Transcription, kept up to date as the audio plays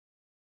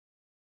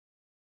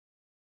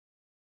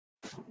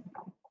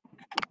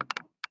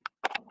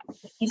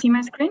You see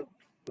my screen?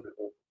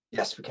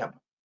 Yes, we can.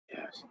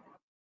 Yes.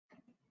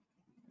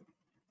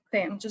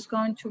 Okay, I'm just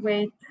going to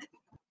wait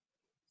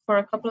for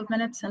a couple of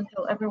minutes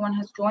until everyone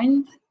has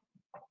joined.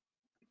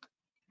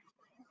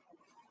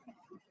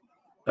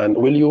 And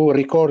will you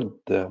record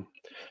the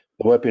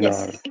webinar?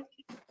 Yes.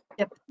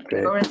 Yep,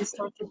 Great. I already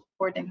started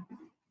recording.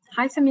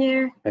 Hi,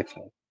 Samir.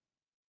 Excellent.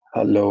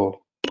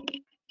 Hello.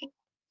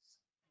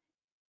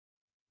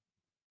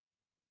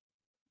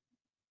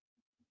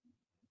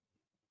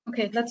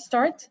 Okay, let's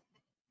start.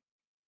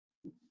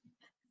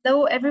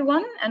 Hello,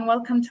 everyone, and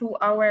welcome to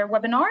our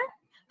webinar,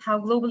 How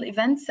Global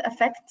Events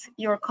Affect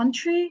Your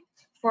Country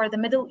for the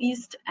Middle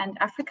East and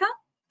Africa.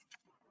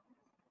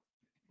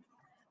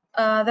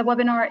 The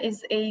webinar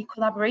is a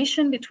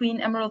collaboration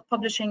between Emerald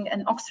Publishing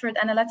and Oxford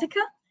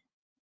Analytica,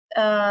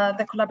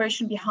 the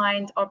collaboration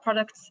behind our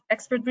products,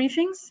 Expert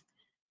Briefings.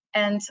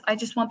 And I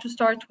just want to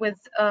start with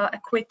a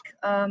quick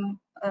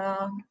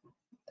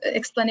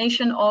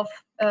explanation of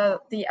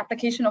the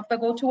application of the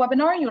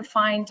GoToWebinar. You'll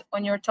find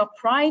on your top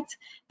right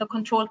the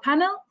control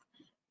panel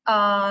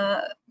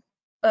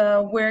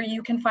where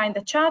you can find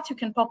the chat. You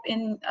can pop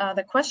in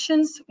the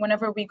questions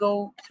whenever we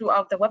go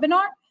throughout the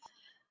webinar.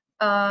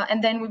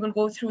 And then we will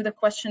go through the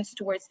questions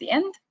towards the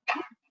end.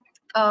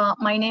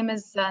 My name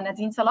is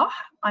Nadine Salah.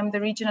 I'm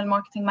the Regional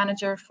Marketing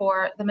Manager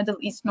for the Middle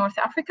East, North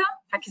Africa,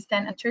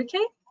 Pakistan, and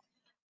Turkey.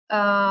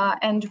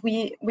 And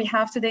we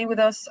have today with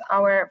us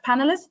our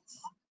panelists,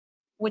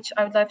 which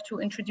I would like to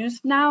introduce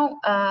now.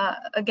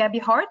 Gabby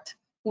Hart,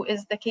 who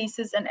is the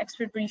Cases and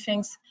Expert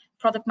Briefings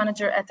Product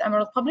Manager at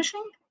Emerald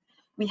Publishing.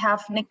 We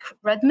have Nick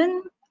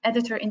Redman,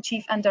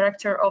 Editor-in-Chief and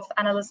Director of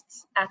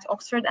Analysts at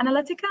Oxford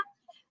Analytica.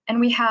 And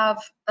we have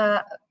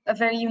a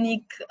very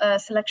unique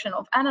selection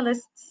of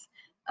analysts.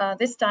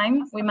 This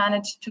time we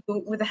managed to,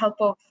 with the help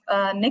of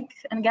Nick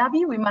and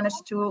Gabby, we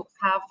managed to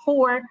have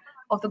 4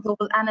 of the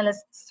global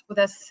analysts with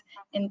us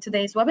in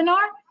today's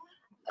webinar.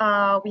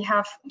 We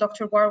have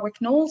Dr. Warwick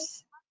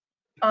Knowles.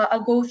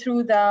 I'll go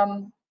through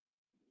the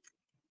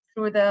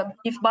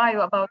brief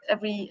bio about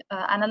every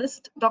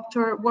analyst.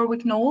 Dr.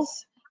 Warwick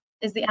Knowles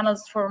is the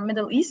analyst for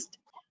Middle East.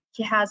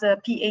 He has a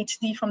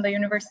PhD from the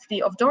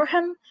University of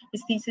Durham.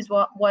 His thesis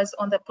was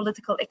on the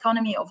political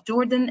economy of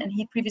Jordan, and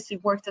he previously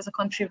worked as a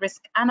country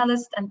risk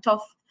analyst and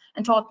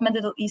taught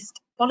Middle East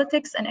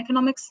politics and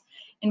economics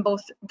in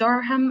both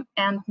Durham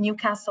and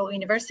Newcastle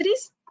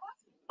universities.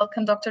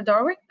 Welcome, Dr.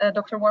 Warwick.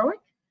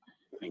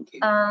 Thank you.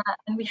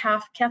 And we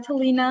have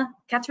Katerina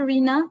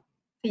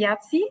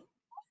Piazzi.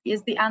 She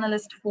is the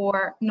analyst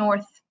for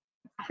North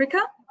Africa.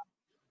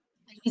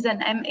 She's an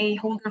MA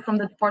holder from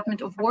the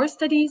Department of War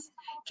Studies,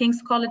 King's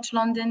College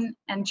London,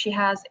 and she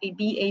has a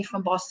BA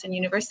from Boston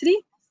University.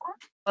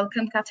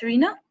 Welcome,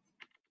 Katerina.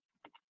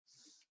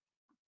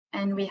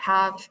 And we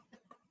have,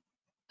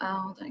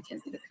 I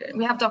can't see this good.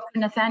 We have Dr.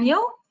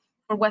 Nathaniel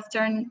for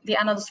the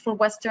analyst for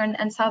Western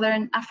and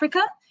Southern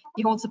Africa.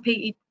 He holds a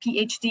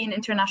PhD in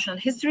International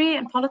History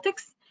and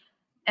Politics,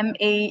 MA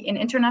in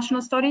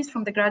International Studies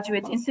from the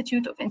Graduate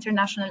Institute of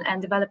International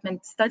and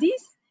Development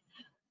Studies,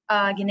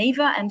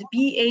 Geneva, and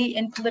BA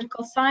in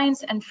Political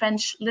Science and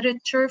French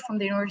Literature from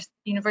the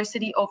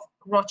University of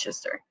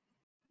Rochester.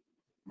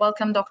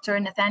 Welcome, Dr.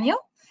 Nathaniel.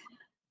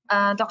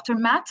 Dr.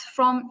 Matt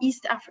from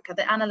East Africa,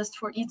 the analyst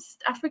for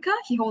East Africa.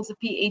 He holds a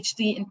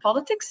PhD in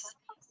Politics,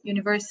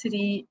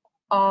 University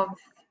of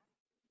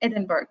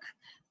Edinburgh,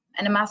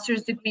 and a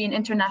master's degree in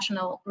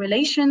International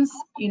Relations,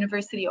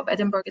 University of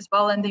Edinburgh as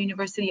well, and the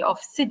University of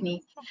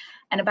Sydney,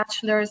 and a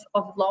bachelor's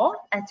of law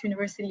at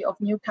University of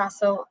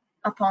Newcastle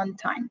upon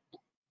Tyne.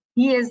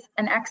 He is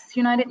an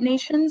ex-United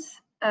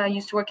Nations,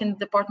 used to work in the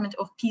Department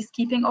of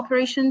Peacekeeping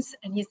Operations,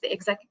 and was the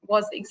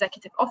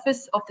Executive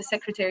Office of the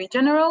Secretary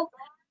General.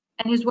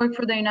 And his work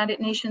for the United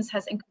Nations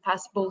has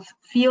encompassed both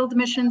field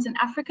missions in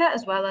Africa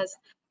as well as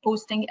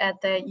posting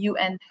at the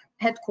UN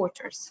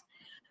headquarters.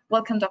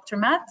 Welcome, Dr.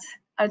 Matt.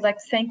 I'd like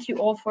to thank you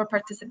all for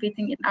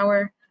participating in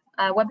our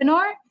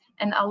webinar,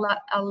 and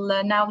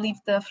I'll now leave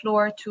the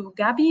floor to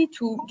Gabby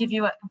to give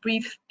you a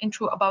brief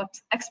intro about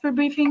Expert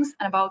Briefings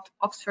and about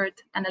Oxford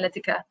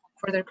Analytica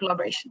for their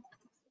collaboration.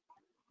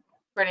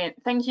 Brilliant.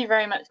 Thank you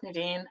very much,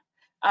 Nadine.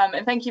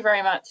 And thank you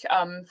very much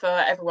for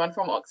everyone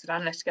from Oxford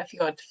Analytica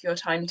for your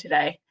time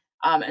today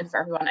and for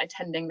everyone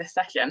attending this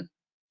session.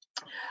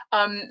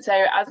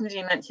 So as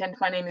Nadine mentioned,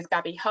 my name is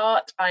Gabby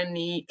Hart. I'm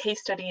the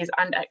Case Studies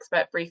and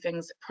Expert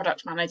Briefings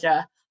Product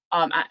Manager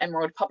at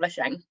Emerald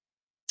Publishing.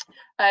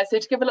 So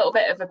to give a little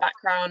bit of a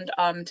background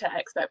to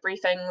Expert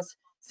Briefings,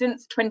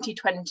 since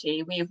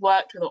 2020, we've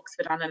worked with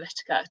Oxford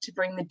Analytica to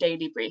bring the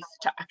daily brief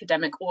to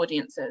academic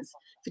audiences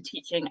for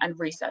teaching and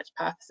research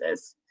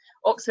purposes.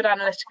 Oxford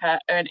Analytica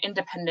are an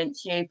independent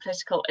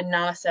geopolitical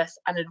analysis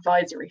and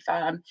advisory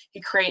firm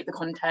who create the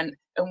content,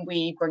 and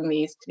we bring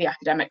these to the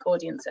academic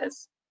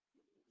audiences.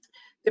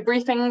 The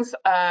briefings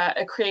are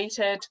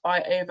created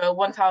by over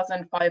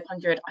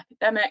 1,500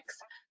 academics,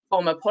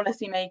 former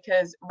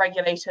policymakers,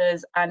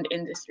 regulators, and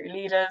industry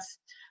leaders.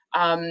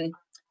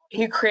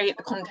 who create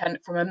the content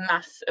from a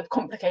mass of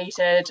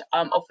complicated,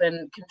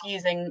 often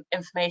confusing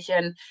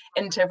information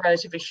into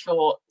relatively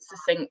short,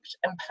 succinct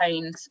and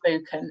plain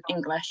spoken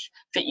English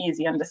for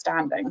easy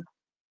understanding.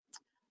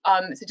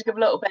 So to give a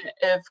little bit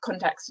of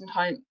context in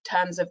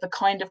terms of the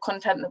kind of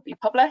content that we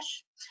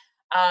publish,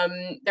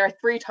 there are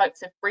 3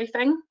 types of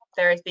briefing.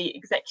 There is the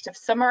executive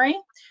summary,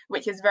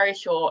 which is very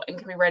short and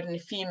can be read in a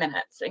few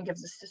minutes and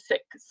gives a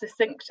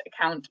succinct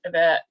account of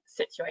a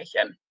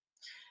situation.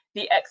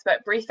 The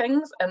expert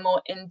briefings are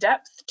more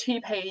in-depth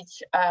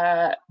 2-page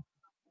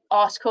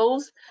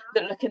articles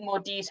that look in more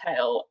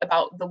detail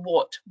about the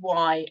what,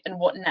 why and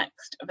what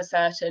next of a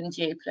certain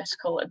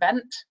geopolitical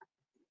event.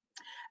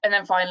 And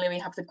then finally, we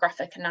have the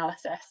graphic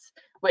analysis,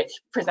 which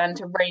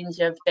present a range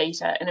of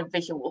data in a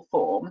visual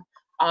form.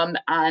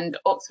 And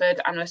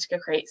Oxford Analytica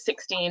creates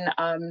 16,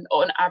 or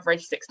on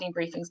average 16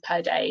 briefings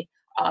per day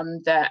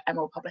that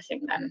Emerald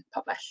Publishing then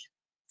publish.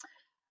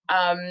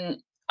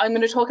 I'm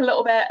going to talk a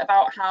little bit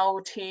about how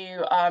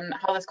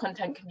this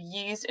content can be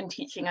used in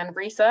teaching and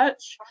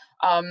research,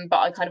 but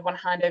I kind of want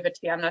to hand over to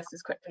the analysts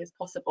as quickly as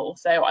possible.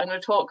 So I'm going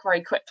to talk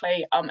very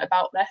quickly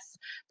about this,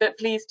 but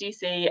please do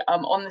see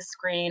on the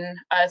screen,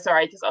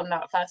 sorry, just on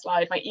that first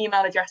slide, my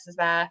email address is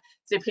there.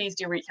 So please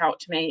do reach out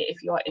to me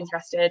if you are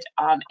interested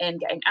in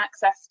getting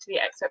access to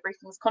the Expert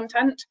Briefings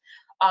content.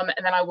 And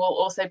then I will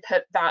also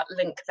put that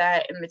link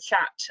there in the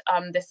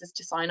chat. This is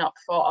to sign up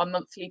for our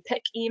monthly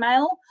pick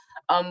email,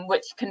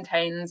 which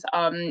contains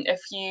a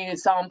few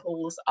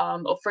samples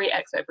of free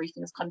Expert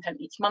Briefings content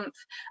each month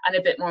and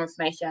a bit more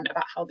information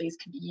about how these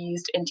can be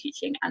used in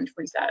teaching and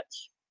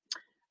research.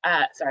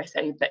 Sorry,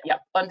 so but yeah,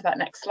 on to that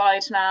next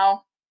slide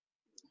now.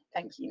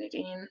 Thank you,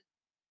 Nadine.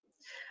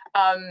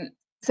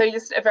 So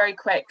just a very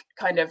quick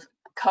kind of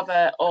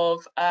cover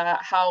of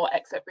how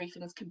expert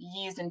briefings can be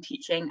used in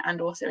teaching and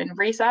also in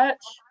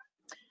research.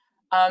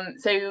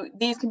 So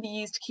these can be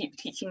used to keep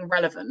teaching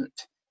relevant.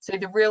 So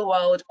the real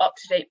world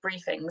up-to-date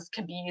briefings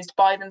can be used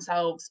by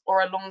themselves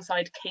or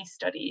alongside case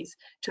studies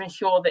to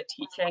ensure that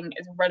teaching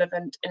is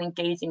relevant and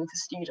engaging for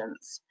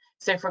students.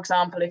 So for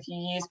example, if you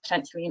use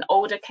potentially an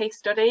older case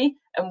study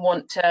and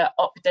want to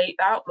update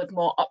that with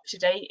more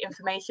up-to-date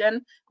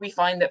information, we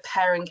find that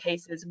pairing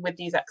cases with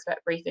these expert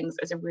briefings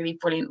is a really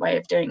brilliant way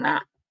of doing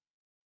that.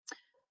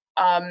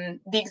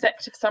 The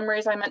executive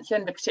summaries I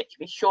mentioned are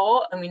particularly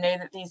short, and we know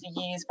that these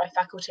are used by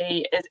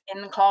faculty as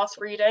in-class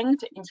reading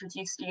to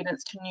introduce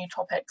students to new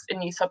topics and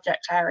new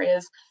subject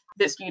areas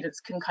that students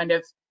can kind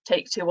of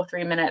take 2 or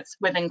 3 minutes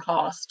within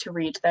class to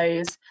read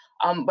those,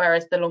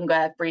 whereas the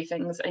longer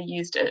briefings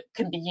are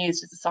can be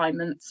used as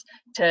assignments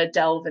to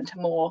delve into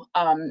more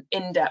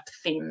in-depth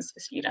themes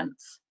for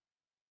students.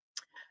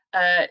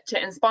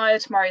 To inspire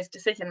tomorrow's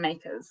decision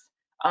makers,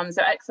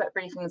 so expert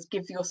briefings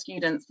give your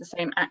students the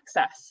same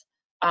access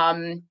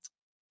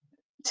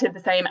to the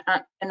same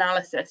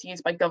analysis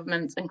used by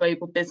governments and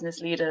global business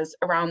leaders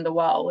around the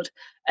world,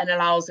 and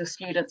allows the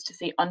students to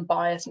see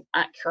unbiased and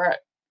accurate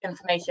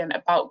information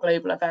about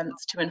global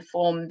events to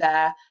inform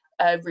their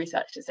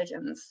research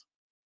decisions.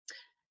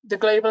 The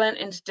global and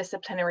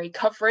interdisciplinary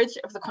coverage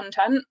of the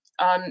content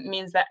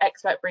means that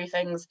expert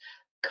briefings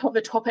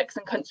cover topics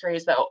and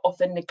countries that are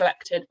often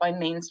neglected by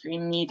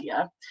mainstream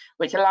media,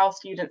 which allows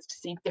students to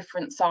see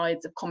different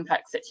sides of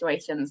complex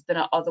situations than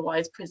are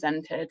otherwise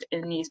presented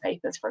in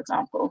newspapers, for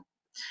example.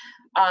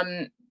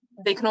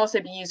 They can also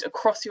be used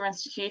across your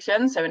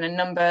institution, so in a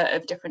number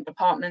of different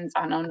departments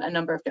and on a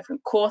number of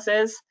different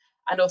courses.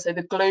 And also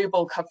the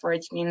global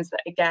coverage means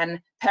that,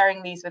 again,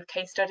 pairing these with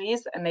case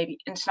studies and maybe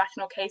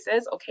international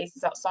cases or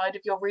cases outside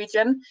of your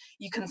region,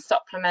 you can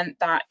supplement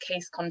that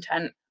case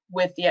content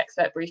with the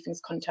expert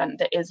briefings content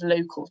that is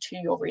local to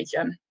your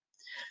region.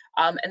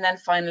 And then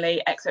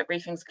finally, expert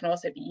briefings can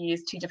also be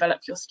used to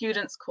develop your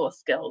students' core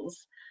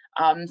skills.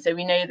 So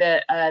we know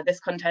that this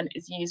content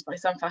is used by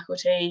some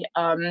faculty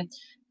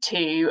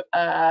to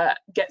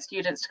get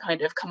students to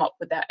kind of come up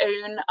with their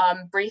own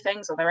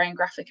briefings or their own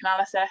graphic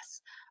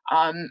analysis,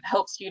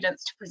 help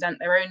students to present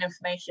their own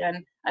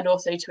information, and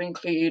also to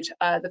include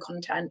the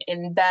content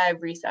in their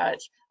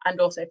research and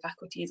also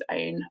faculty's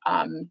own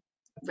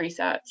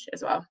research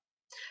as well.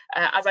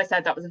 As I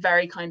said, that was a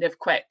very kind of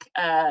quick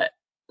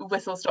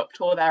whistle-stop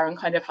tour there on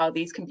kind of how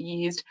these can be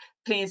used.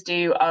 Please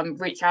do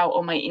reach out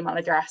on my email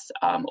address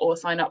or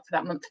sign up for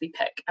that monthly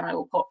pick, and I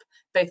will pop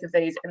both of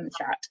those in the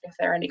chat if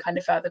there are any kind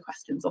of further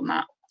questions on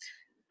that.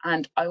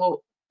 And I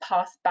will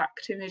pass back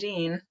to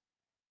Nadine.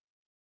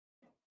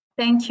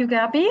 Thank you,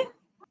 Gabby.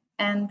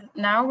 And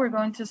now we're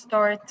going to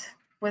start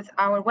with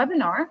our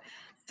webinar.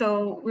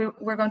 So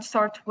we're going to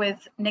start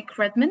with Nick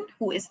Redman,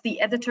 who is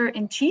the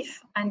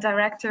Editor-in-Chief and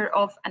Director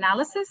of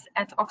Analysis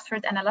at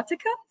Oxford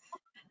Analytica.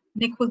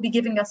 Nick will be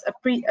giving us a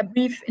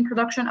brief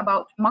introduction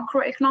about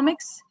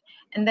macroeconomics,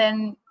 and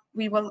then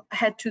we will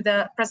head to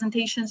the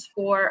presentations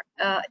for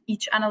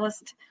each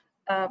analyst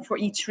for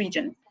each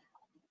region.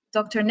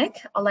 Dr.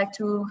 Nick, I'd like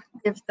to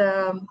give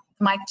the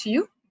mic to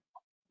you.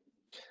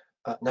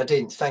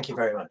 Nadine, thank you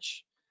very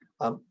much.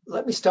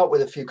 Let me start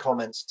with a few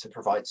comments to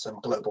provide some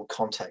global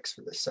context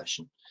for this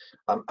session.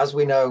 As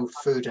we know,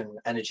 food and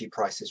energy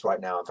prices right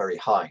now are very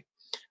high,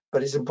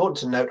 but it's important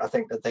to note, I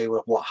think, that they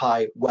were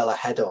high well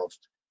ahead of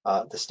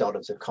the start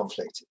of the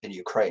conflict in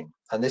Ukraine.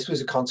 And this was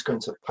a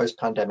consequence of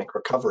post-pandemic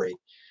recovery,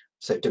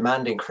 so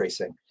demand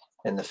increasing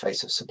in the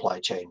face of supply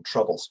chain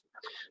troubles.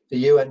 The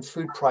UN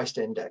Food Price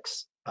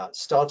Index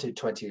started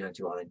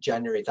 2021 in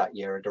January that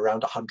year at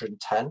around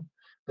 110,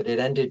 but it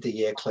ended the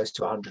year close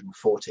to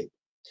 140.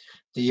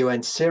 The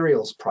UN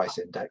Cereals Price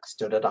Index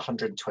stood at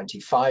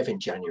 125 in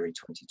January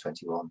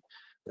 2021,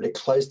 but it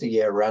closed the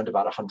year around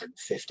about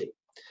 150,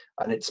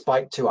 and it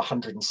spiked to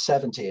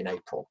 170 in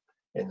April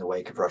in the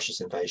wake of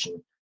Russia's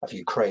invasion of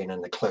Ukraine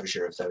and the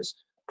closure of those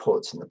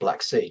ports in the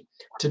Black Sea.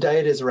 Today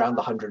it is around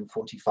the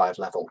 145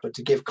 level, but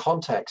to give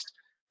context,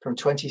 from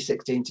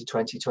 2016 to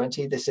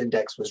 2020, this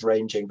index was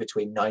ranging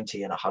between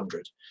 90 and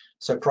 100.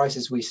 So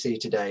prices we see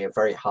today are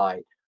very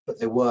high, but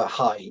they were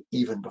high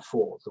even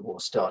before the war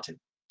started.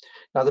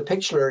 Now, the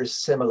picture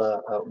is similar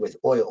with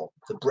oil.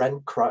 The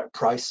Brent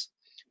price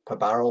per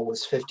barrel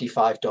was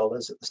 $55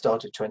 at the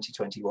start of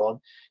 2021.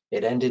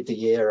 It ended the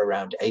year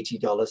around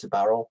 $80 a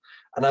barrel.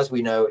 And as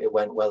we know, it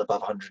went well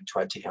above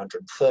 120,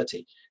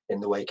 130 in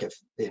the wake of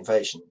the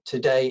invasion.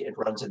 Today, it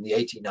runs in the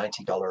 $80,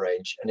 $90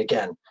 range. And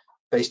again,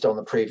 based on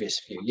the previous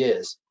few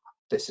years,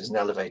 this is an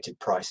elevated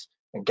price,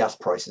 and gas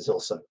prices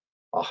also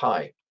are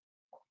high.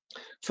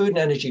 Food and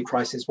energy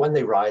prices, when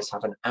they rise,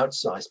 have an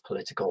outsized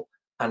political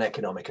and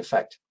economic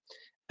effect.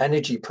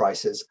 Energy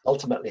prices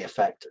ultimately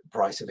affect the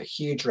price of a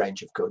huge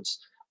range of goods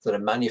that are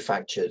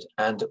manufactured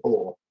and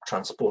or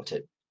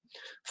transported.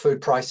 Food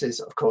prices,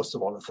 of course, are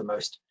one of the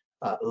most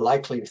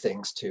likely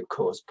things to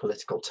cause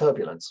political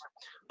turbulence.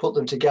 Put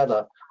them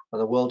together, and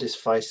the world is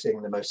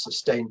facing the most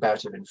sustained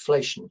bout of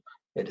inflation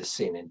it has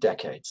seen in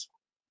decades.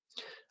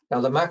 Now,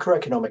 the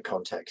macroeconomic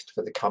context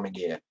for the coming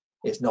year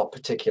is not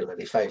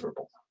particularly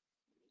favorable.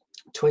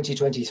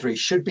 2023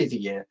 should be the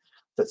year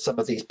that some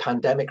of these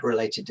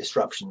pandemic-related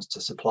disruptions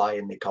to supply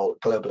in the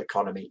global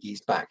economy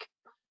ease back.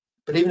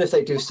 But even if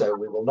they do so,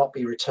 we will not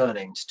be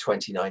returning to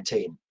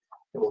 2019.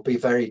 It will be a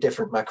very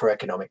different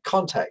macroeconomic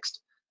context,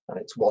 and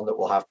it's one that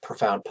will have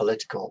profound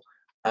political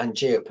and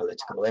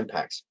geopolitical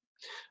impacts.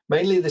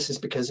 Mainly this is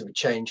because of a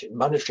change in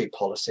monetary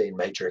policy in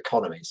major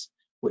economies,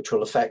 which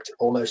will affect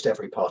almost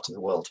every part of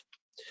the world.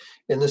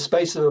 In the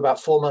space of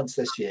about 4 months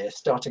this year,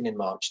 starting in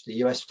March,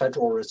 the US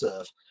Federal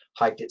Reserve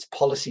hiked its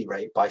policy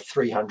rate by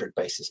 300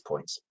 basis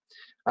points.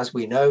 As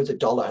we know, the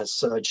dollar has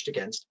surged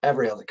against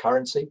every other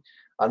currency,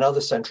 and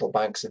other central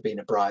banks have been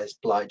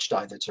obliged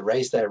either to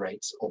raise their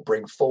rates or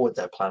bring forward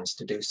their plans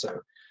to do so,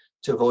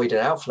 to avoid an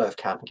outflow of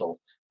capital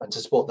and to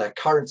support their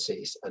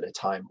currencies at a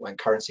time when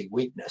currency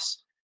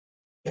weakness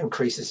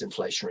increases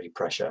inflationary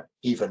pressure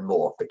even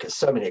more, because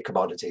so many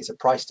commodities are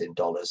priced in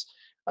dollars.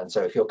 And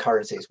so if your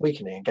currency is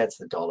weakening against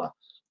the dollar,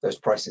 those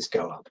prices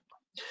go up.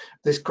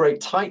 This great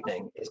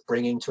tightening is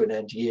bringing to an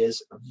end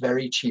years of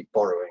very cheap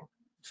borrowing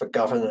for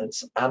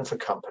governments and for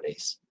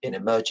companies in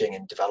emerging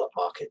and developed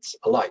markets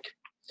alike.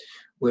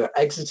 We are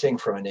exiting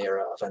from an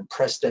era of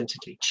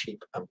unprecedentedly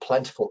cheap and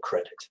plentiful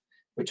credit,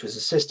 which was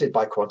assisted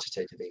by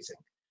quantitative easing,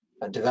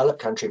 and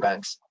developed country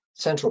banks,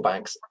 central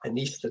banks,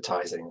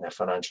 anesthetizing their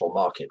financial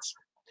markets.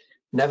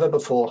 Never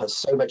before has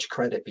so much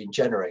credit been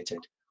generated,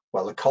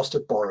 while the cost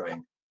of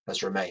borrowing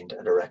has remained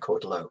at a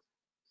record low.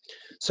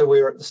 So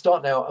we're at the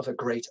start now of a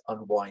great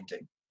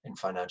unwinding in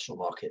financial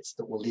markets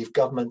that will leave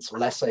governments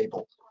less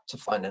able to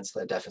finance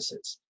their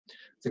deficits.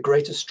 The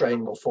greatest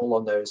strain will fall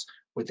on those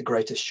with the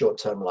greatest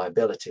short-term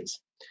liabilities.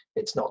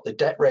 It's not the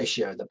debt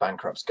ratio that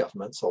bankrupts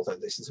governments, although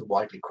this is a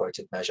widely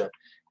quoted measure.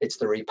 It's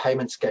the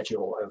repayment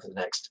schedule over the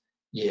next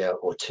year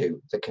or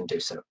two that can do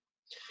so.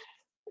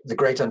 The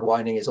great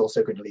unwinding is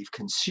also going to leave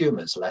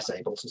consumers less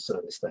able to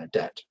service their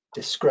debt.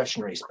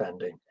 Discretionary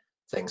spending,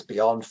 things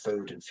beyond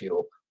food and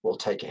fuel, will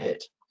take a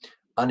hit.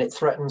 And it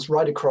threatens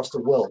right across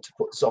the world to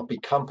put zombie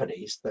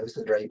companies, those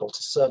that are able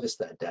to service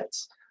their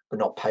debts, but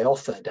not pay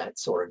off their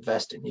debts or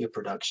invest in new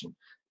production.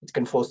 It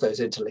can force those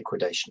into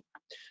liquidation.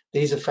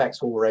 These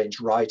effects will range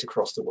right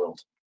across the world.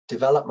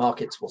 Developed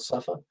markets will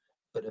suffer,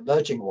 but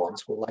emerging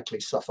ones will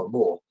likely suffer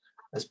more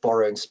as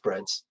borrowing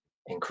spreads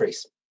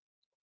increase.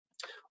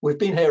 We've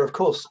been here, of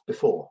course,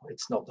 before.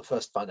 It's not the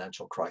first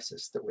financial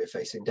crisis that we're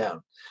facing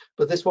down,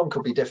 but this one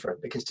could be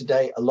different because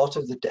today a lot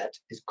of the debt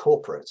is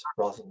corporate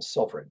rather than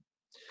sovereign.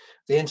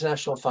 The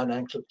international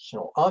financial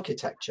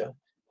architecture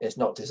is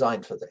not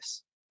designed for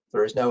this.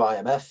 There is no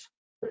IMF,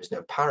 there is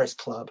no Paris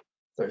Club,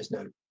 there is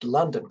no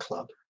London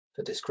Club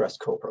for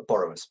distressed corporate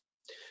borrowers.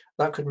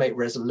 That could make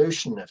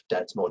resolution of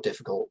debts more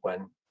difficult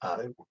when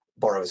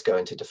borrowers go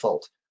into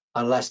default,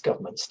 unless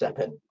governments step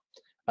in,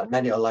 and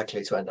many are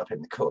likely to end up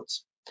in the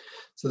courts.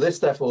 So this,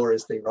 therefore,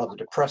 is the rather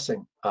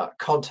depressing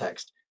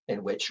context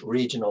in which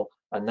regional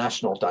and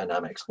national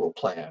dynamics will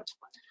play out.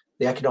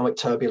 The economic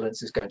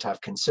turbulence is going to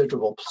have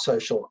considerable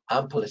social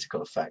and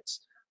political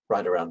effects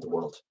right around the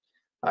world.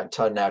 I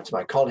turn now to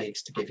my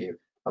colleagues to give you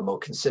a more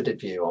considered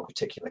view on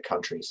particular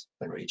countries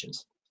and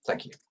regions.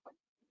 Thank you.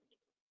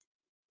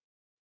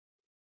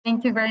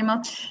 Thank you very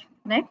much,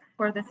 Nick,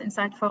 for this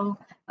insightful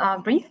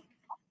brief.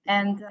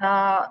 And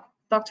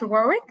Dr.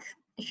 Warwick,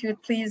 if you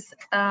would please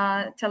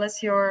tell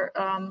us your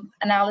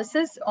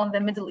analysis on the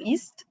Middle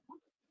East.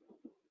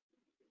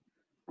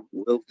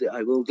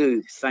 I will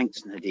do.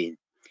 Thanks, Nadine.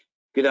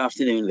 Good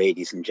afternoon,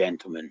 ladies and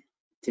gentlemen.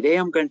 Today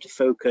I'm going to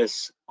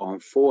focus on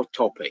 4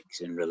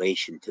 topics in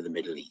relation to the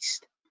Middle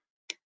East.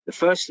 The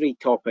first 3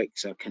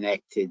 topics are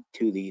connected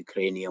to the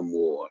Ukrainian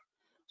war.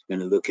 I'm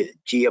going to look at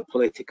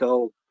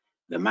geopolitical,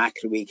 the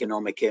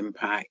macroeconomic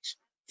impacts,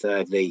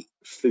 thirdly,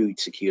 food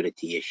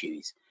security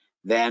issues.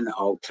 Then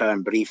I'll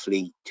turn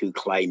briefly to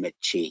climate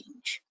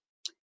change.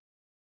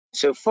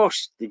 So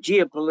first, the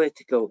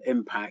geopolitical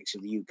impacts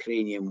of the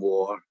Ukrainian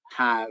war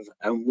have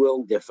and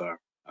will differ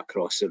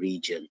across the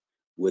region,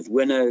 with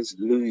winners,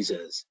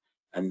 losers,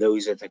 and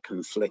those that are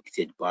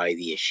conflicted by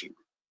the issue.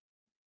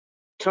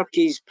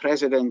 Turkey's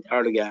President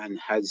Erdogan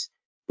has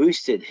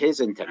boosted his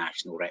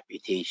international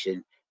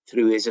reputation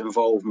through his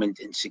involvement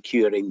in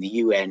securing the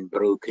UN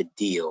brokered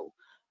deal,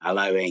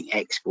 allowing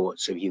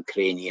exports of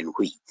Ukrainian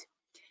wheat.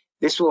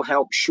 This will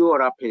help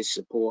shore up his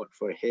support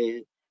for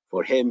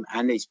him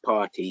and his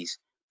party's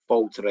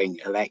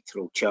faltering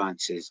electoral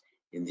chances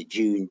in the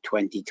June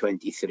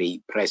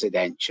 2023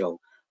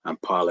 presidential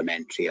and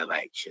parliamentary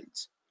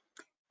elections.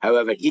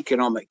 However,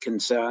 economic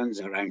concerns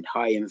around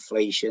high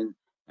inflation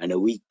and a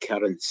weak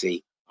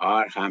currency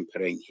are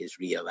hampering his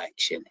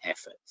re-election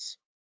efforts.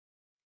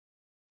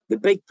 The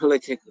big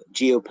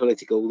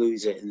geopolitical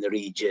loser in the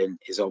region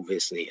is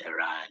obviously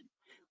Iran,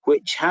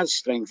 which has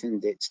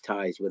strengthened its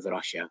ties with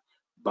Russia,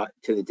 but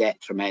to the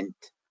detriment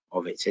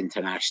of its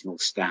international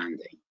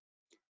standing.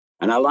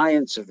 An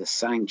alliance of the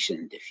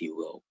sanctioned, if you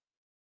will.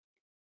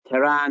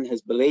 Tehran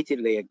has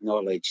belatedly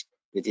acknowledged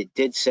that it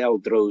did sell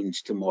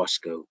drones to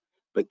Moscow,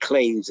 but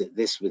claims that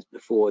this was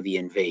before the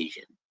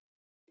invasion.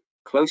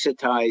 Closer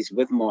ties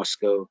with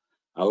Moscow,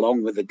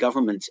 along with the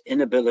government's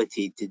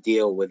inability to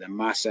deal with the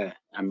Masa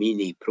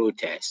Amini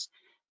protests,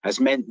 has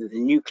meant that the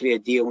nuclear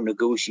deal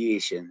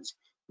negotiations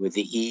with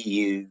the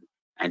EU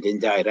and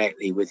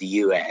indirectly with the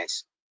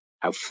US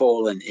have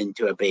fallen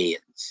into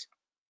abeyance.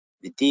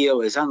 The deal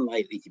is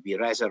unlikely to be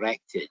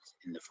resurrected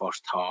in the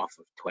first half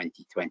of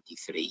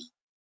 2023,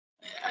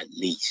 at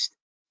least,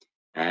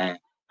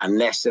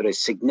 unless there is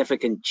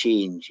significant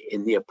change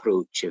in the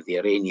approach of the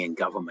Iranian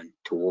government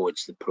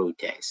towards the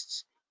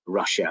protests,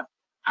 Russia,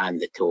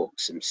 and the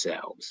talks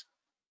themselves.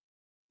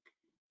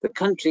 The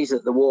countries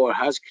that the war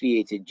has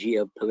created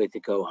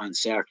geopolitical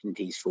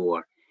uncertainties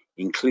for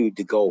include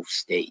the Gulf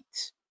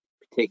states,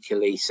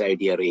 particularly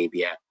Saudi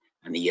Arabia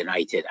and the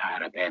United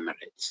Arab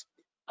Emirates,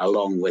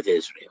 along with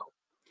Israel.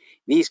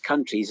 These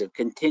countries have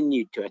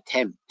continued to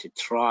attempt to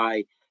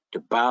try to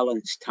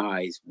balance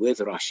ties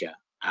with Russia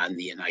and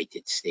the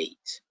United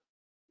States.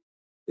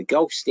 The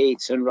Gulf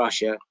states and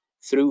Russia,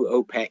 through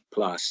OPEC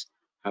Plus,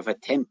 have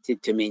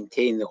attempted to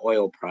maintain the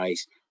oil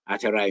price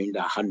at around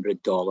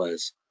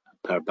 $100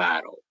 per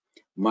barrel,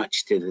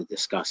 much to the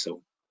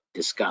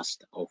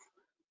disgust of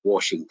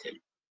Washington.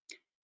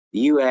 The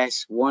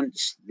US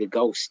wants the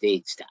Gulf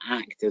states to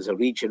act as a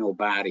regional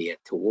barrier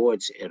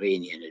towards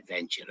Iranian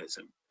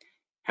adventurism.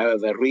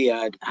 However,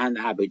 Riyadh and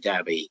Abu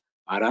Dhabi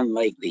are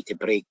unlikely to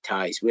break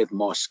ties with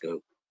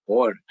Moscow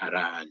or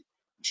Iran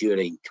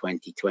during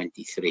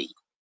 2023.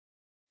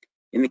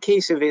 In the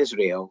case of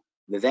Israel,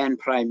 the then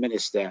Prime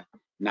Minister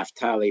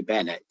Naftali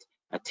Bennett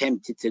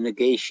attempted to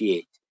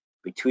negotiate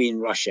between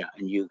Russia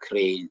and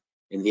Ukraine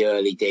in the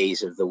early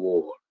days of the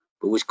war,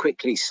 but was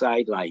quickly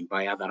sidelined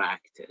by other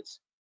actors.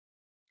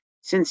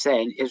 Since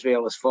then,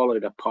 Israel has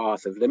followed a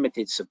path of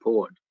limited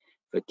support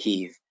for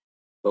Kyiv,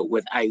 but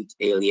without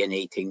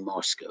alienating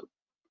Moscow.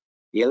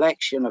 The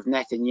election of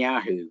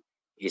Netanyahu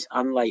is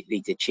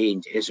unlikely to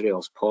change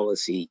Israel's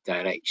policy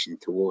direction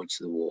towards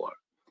the war.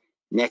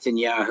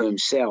 Netanyahu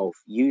himself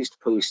used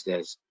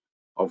posters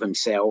of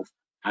himself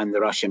and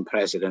the Russian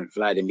President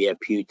Vladimir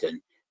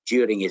Putin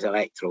during his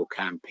electoral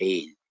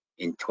campaign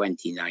in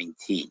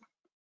 2019.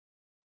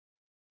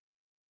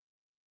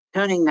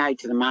 Turning now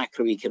to the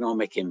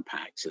macroeconomic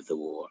impacts of the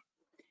war.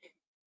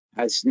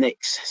 As Nick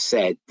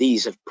said,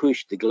 these have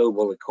pushed the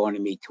global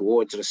economy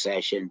towards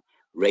recession,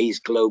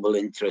 raised global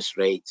interest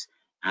rates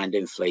and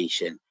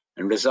inflation,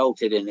 and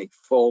resulted in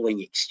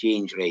falling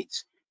exchange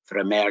rates for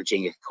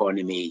emerging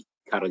economy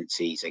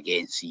currencies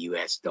against the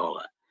US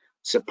dollar.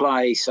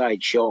 Supply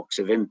side shocks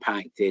have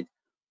impacted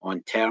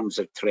on terms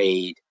of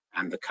trade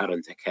and the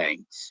current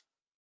accounts.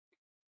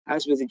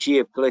 As with the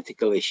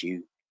geopolitical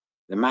issue,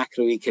 the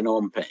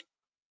macroeconomic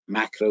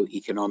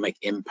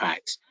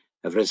impacts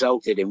have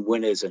resulted in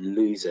winners and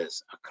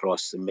losers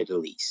across the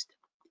Middle East.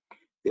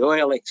 The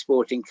oil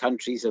exporting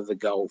countries of the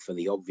Gulf are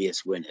the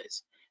obvious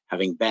winners,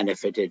 having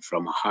benefited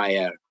from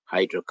higher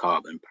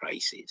hydrocarbon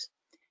prices.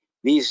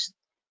 These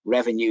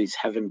revenues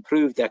have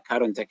improved their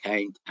current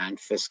account and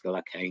fiscal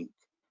account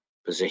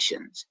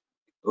positions.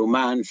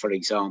 Oman, for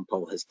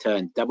example, has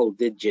turned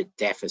double-digit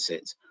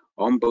deficits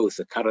on both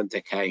the current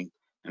account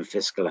and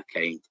fiscal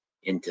account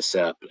into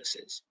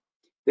surpluses.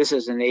 This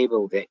has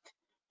enabled it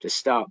to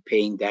start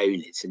paying down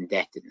its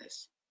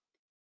indebtedness.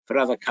 For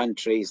other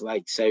countries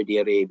like Saudi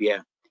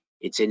Arabia,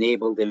 it's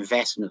enabled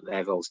investment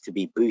levels to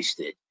be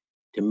boosted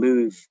to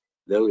move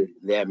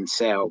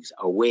themselves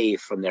away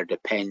from their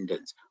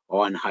dependence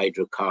on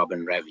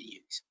hydrocarbon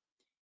revenues.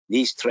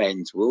 These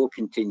trends will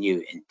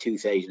continue in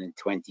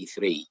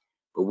 2023,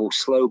 but will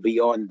slow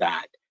beyond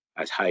that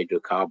as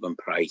hydrocarbon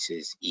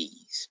prices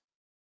ease.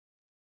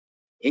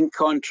 In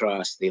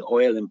contrast, the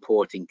oil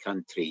importing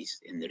countries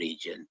in the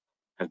region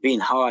have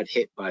been hard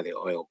hit by the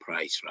oil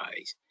price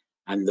rise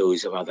and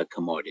those of other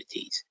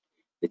commodities.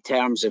 The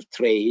terms of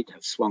trade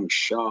have swung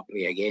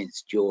sharply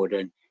against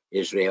Jordan,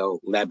 Israel,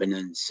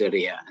 Lebanon,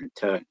 Syria, and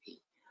Turkey,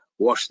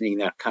 worsening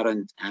their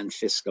current and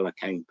fiscal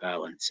account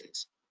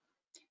balances.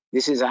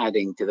 This is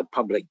adding to the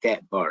public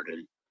debt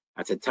burden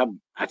at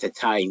a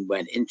time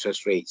when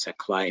interest rates are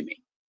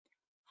climbing.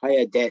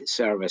 Higher debt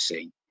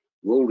servicing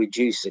will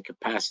reduce the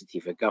capacity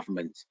for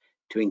governments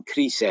to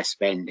increase their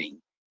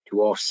spending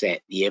to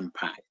offset the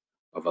impact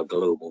of a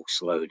global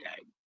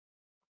slowdown.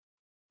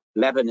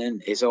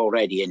 Lebanon is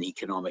already in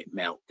economic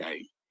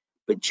meltdown,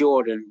 but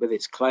Jordan, with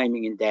its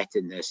climbing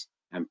indebtedness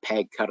and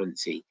peg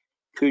currency,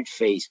 could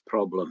face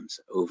problems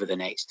over the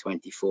next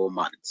 24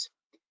 months.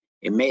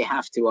 It may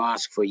have to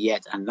ask for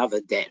yet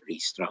another debt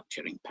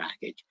restructuring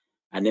package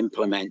and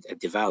implement a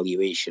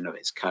devaluation of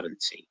its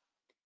currency.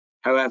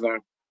 However,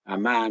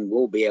 Amman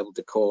will be able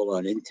to call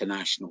on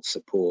international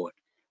support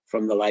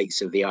from the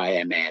likes of the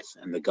IMF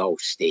and the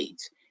Gulf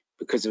states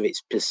because of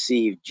its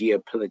perceived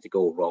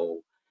geopolitical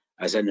role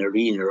as an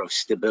arena of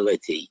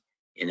stability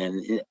in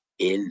an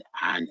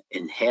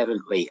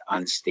inherently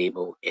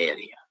unstable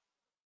area.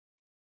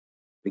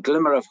 The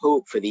glimmer of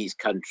hope for these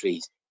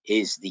countries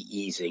is the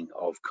easing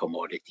of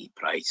commodity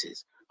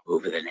prices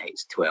over the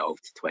next 12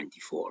 to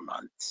 24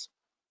 months.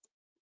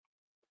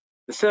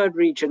 The third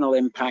regional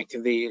impact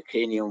of the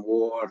Ukrainian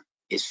war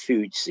is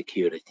food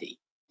security,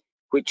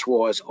 which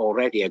was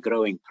already a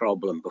growing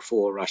problem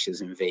before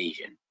Russia's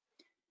invasion.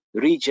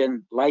 The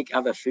region, like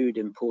other food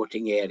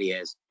importing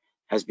areas,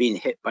 has been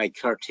hit by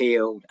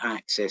curtailed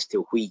access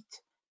to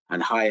wheat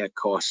and higher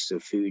costs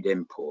of food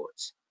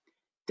imports.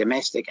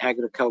 Domestic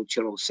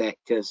agricultural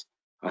sectors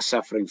are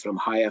suffering from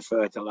higher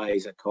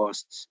fertilizer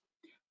costs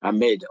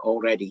amid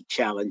already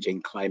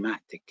challenging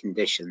climatic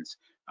conditions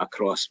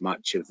across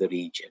much of the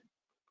region.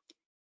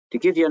 To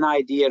give you an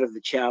idea of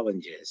the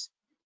challenges,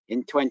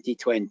 in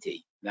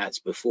 2020, that's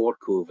before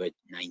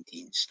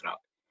COVID-19 struck,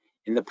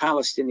 in the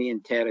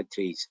Palestinian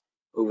territories,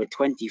 over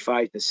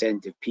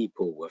 25% of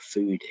people were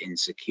food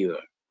insecure.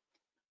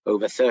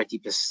 Over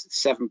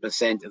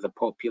 37% of the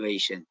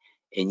population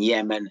in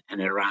Yemen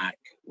and Iraq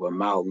were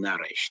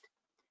malnourished.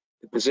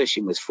 The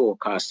position was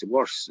forecast to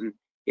worsen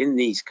in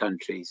these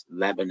countries,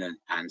 Lebanon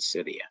and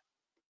Syria.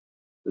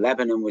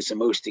 Lebanon was the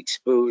most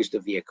exposed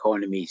of the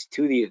economies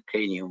to the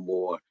Ukrainian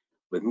war,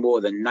 with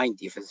more than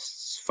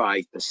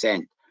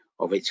 95%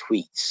 of its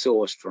wheat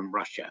sourced from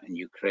Russia and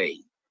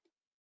Ukraine.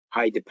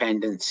 High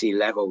dependency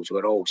levels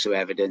were also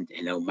evident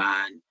in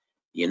Oman,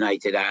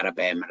 United Arab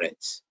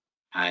Emirates,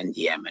 and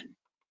Yemen.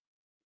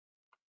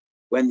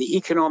 When the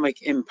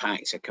economic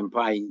impacts are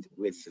combined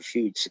with the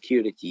food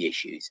security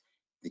issues,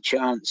 the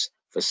chance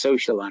for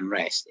social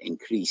unrest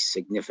increased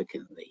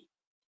significantly.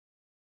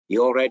 The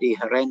already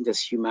horrendous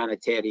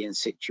humanitarian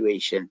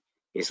situation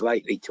is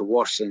likely to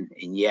worsen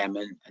in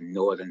Yemen and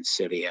northern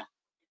Syria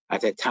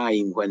at a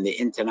time when the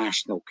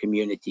international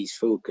community's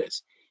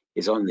focus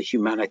is on the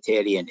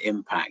humanitarian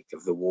impact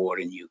of the war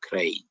in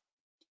Ukraine.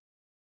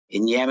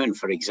 In Yemen,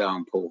 for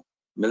example,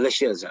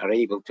 militias are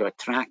able to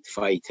attract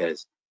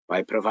fighters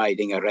by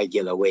providing a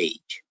regular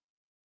wage.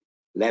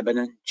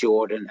 Lebanon,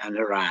 Jordan, and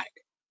Iraq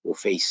will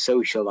face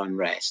social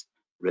unrest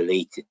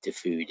related to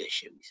food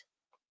issues.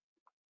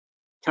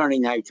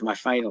 Turning now to my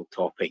final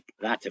topic,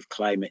 that of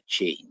climate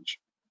change.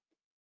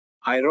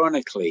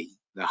 Ironically,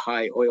 the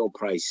high oil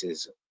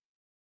prices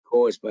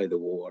caused by the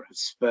war have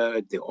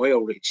spurred the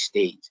oil-rich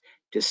states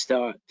to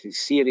start to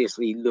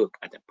seriously look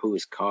at a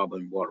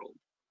post-carbon world.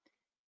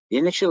 The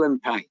initial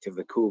impact of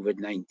the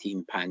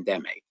COVID-19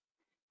 pandemic,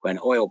 when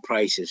oil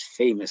prices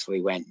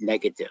famously went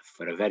negative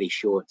for a very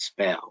short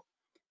spell,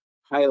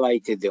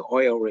 highlighted the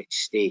oil-rich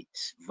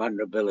states'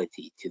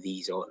 vulnerability to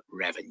these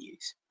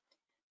revenues,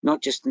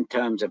 not just in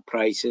terms of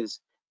prices,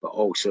 but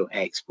also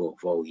export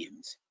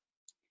volumes.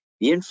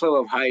 The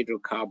inflow of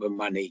hydrocarbon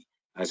money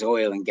as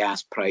oil and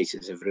gas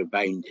prices have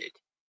rebounded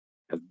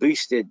have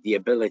boosted the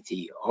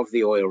ability of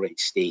the oil-rich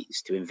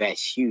states to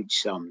invest huge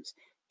sums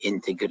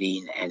into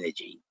green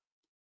energy.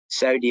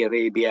 Saudi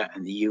Arabia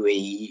and the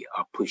UAE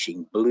are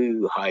pushing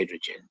blue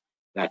hydrogen,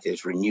 that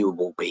is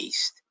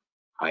renewable-based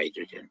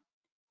hydrogen,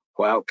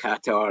 while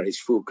Qatar is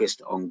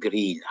focused on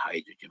green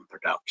hydrogen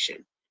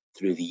production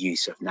through the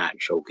use of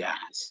natural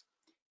gas.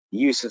 The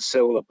use of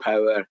solar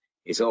power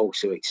is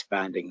also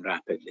expanding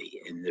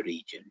rapidly in the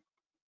region.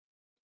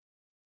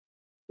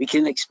 We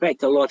can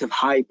expect a lot of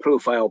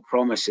high-profile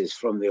promises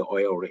from the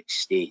oil-rich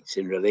states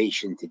in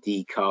relation to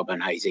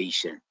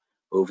decarbonisation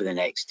over the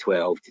next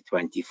 12 to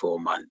 24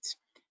 months,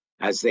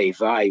 as they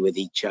vie with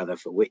each other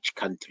for which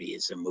country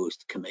is the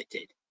most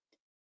committed.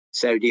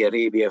 Saudi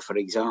Arabia, for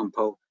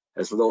example,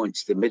 has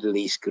launched the Middle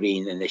East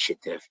Green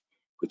Initiative,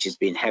 which has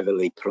been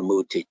heavily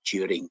promoted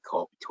during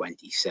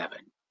COP27.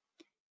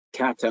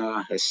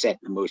 Qatar has set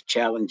the most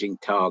challenging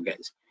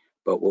targets,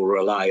 but will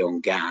rely on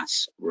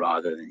gas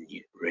rather than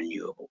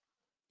renewable.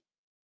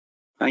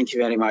 Thank you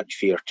very much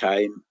for your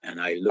time, and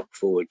I look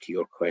forward to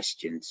your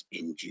questions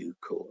in due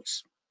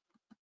course.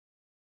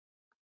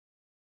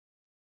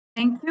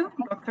 Thank you,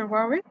 Dr.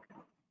 Warwick.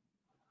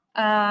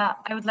 I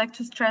would like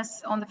to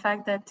stress on the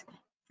fact that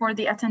for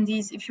the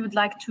attendees, if you would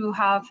like to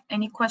have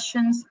any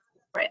questions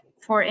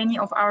for any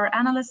of our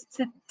analysts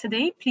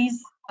today,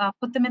 please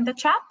put them in the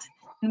chat,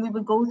 and we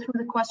will go through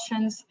the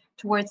questions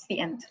towards the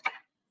end.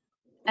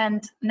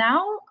 And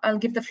now I'll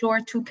give the floor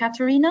to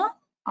Katerina,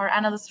 our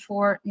analyst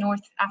for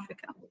North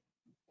Africa.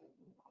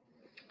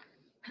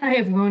 Hi,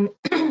 everyone.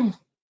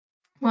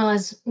 Well,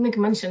 as Nick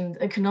mentioned,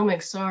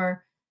 economics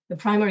are the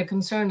primary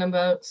concern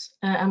about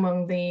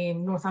among the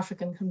North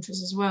African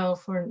countries as well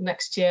for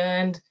next year,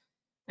 and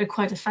they're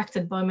quite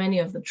affected by many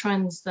of the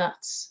trends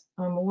that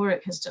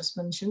Warwick has just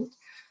mentioned.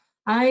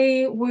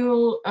 I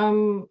will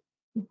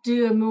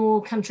do a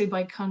more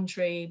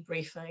country-by-country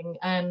briefing,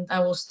 and I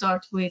will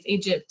start with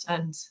Egypt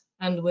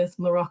and with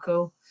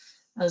Morocco,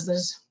 as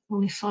there's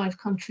only 5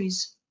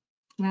 countries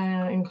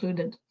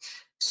included.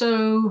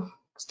 So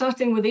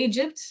starting with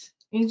Egypt,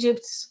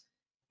 Egypt's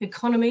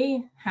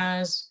economy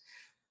has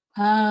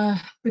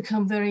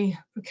become very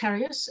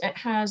precarious. It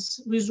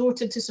has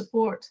resorted to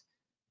support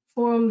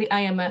from the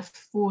IMF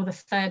for the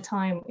 3rd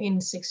time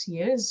in 6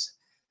 years,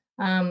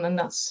 and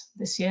that's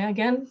this year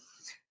again.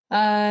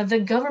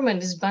 The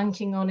government is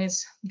banking on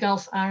its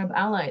Gulf Arab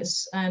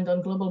allies and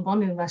on global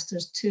bond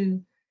investors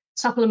to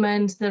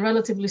supplement the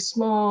relatively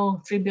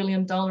small $3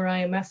 billion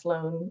IMF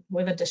loan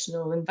with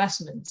additional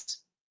investment.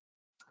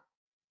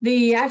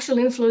 The actual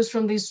inflows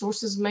from these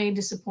sources may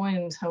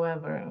disappoint,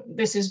 however.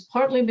 This is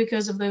partly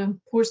because of the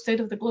poor state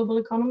of the global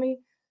economy,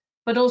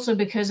 but also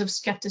because of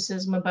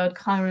skepticism about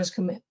Cairo's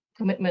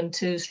commitment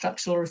to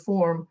structural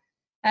reform,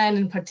 and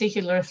in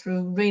particular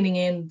through reining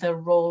in the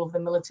role of the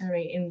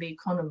military in the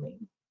economy.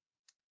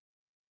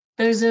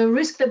 There's a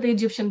risk that the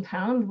Egyptian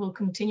pound will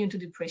continue to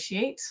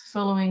depreciate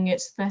following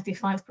its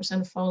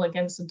 35% fall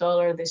against the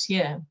dollar this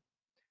year.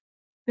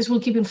 This will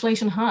keep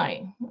inflation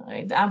high.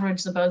 It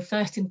averaged about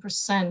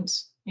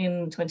 13%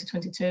 in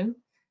 2022,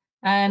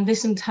 and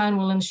this in turn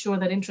will ensure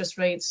that interest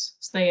rates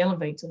stay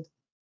elevated.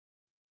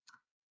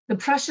 The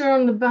pressure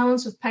on the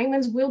balance of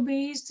payments will be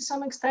eased to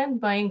some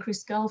extent by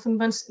increased Gulf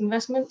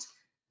investment,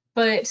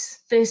 but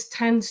this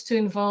tends to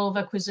involve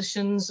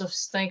acquisitions of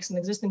stakes in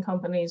existing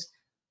companies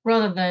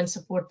rather than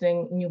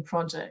supporting new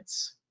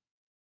projects.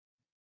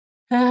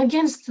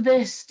 Against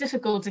this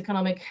difficult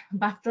economic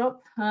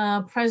backdrop,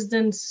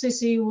 President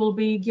Sisi will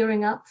be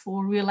gearing up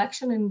for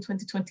re-election in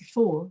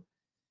 2024.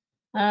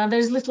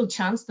 There's little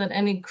chance that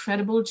any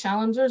credible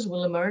challengers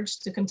will emerge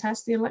to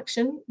contest the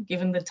election,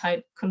 given the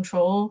tight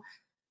control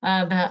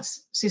that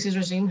Sisi's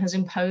regime has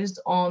imposed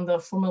on the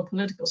formal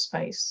political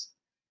space.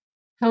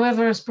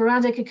 However,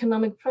 sporadic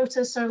economic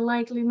protests are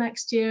likely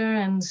next year,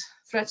 and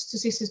threats to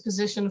Sisi's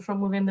position from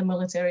within the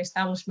military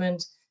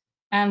establishment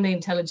and the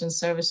intelligence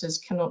services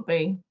cannot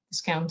be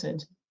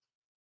discounted.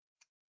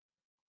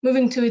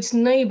 Moving to its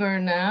neighbor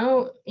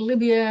now,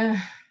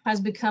 Libya has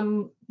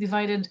become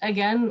divided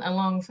again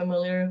along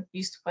familiar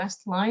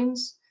east-west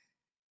lines.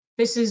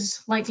 This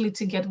is likely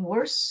to get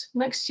worse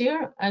next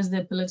year as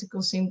the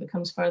political scene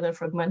becomes further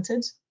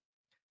fragmented.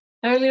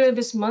 Earlier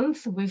this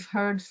month, we've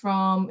heard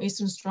from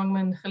Eastern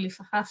strongman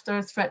Khalifa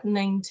Haftar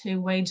threatening to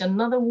wage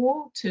another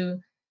war to,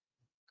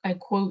 I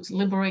quote,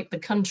 liberate the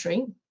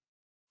country,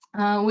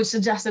 which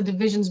suggests that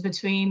divisions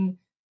between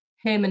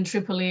him and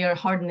Tripoli are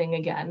hardening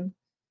again.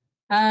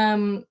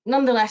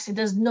 Nonetheless, it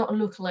does not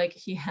look like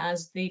he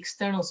has the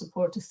external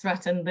support to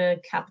threaten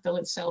the capital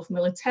itself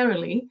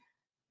militarily,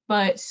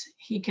 but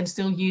he can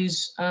still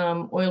use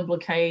oil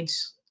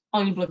blockades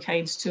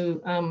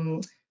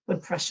to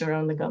put pressure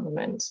on the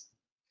government.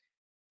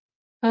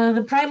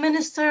 The Prime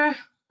Minister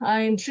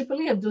in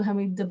Tripoli,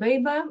 Abdulhamid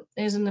Dabeiba,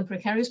 is in a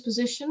precarious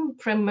position,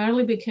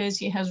 primarily because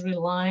he has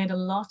relied a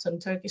lot on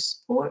Turkish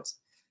support.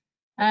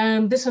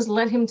 This has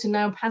led him to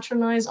now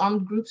patronize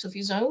armed groups of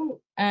his own,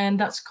 and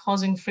that's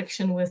causing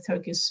friction with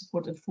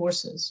Turkish-supported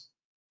forces.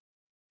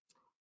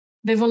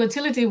 The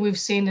volatility we've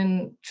seen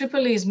in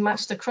Tripoli is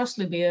matched across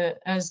Libya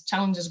as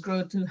challenges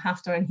grow to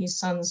Haftar and his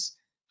son's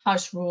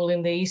harsh rule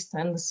in the east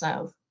and the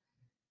south.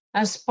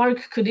 A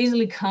spark could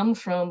easily come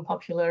from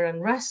popular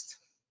unrest,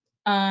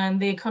 and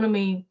the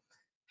economy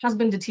has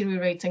been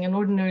deteriorating, and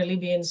ordinary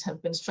Libyans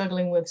have been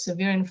struggling with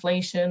severe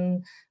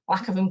inflation,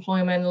 lack of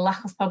employment,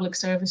 lack of public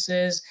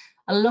services.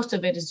 A lot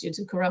of it is due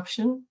to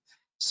corruption.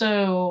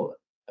 So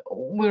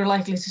we're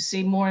likely to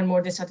see more and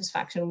more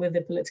dissatisfaction with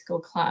the political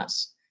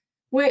class,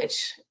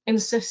 which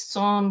insists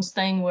on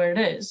staying where it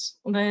is.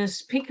 The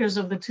speakers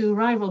of the 2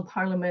 rival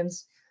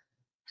parliaments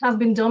have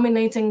been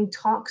dominating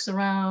talks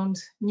around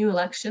new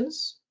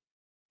elections.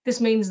 This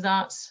means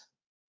that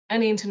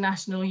any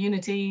international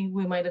unity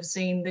we might have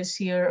seen this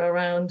year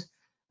around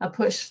a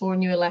push for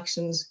new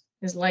elections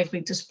is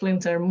likely to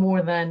splinter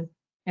more than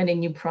any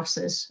new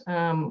process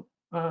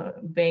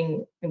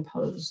being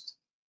imposed.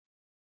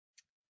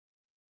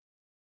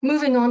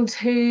 Moving on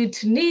to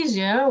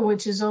Tunisia,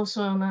 which is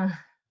also in a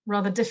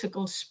rather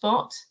difficult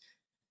spot,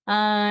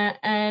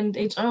 and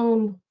its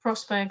own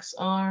prospects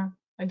are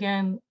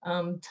again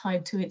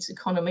tied to its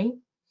economy.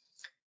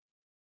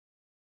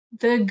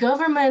 The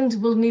government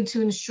will need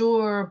to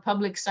ensure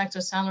public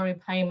sector salary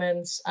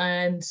payments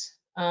and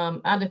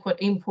adequate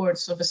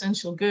imports of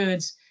essential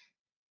goods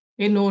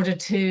in order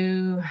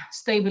to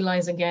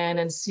stabilize again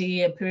and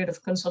see a period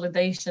of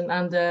consolidation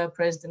under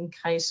President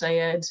Kais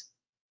Saied.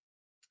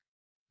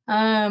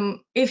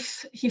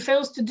 If he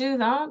fails to do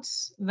that,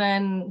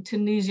 then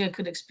Tunisia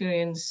could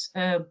experience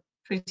a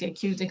pretty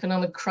acute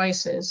economic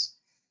crisis.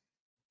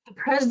 The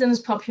president's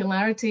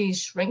popularity is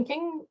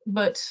shrinking,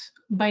 but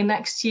by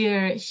next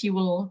year, he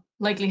will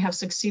likely have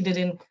succeeded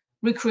in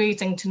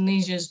recreating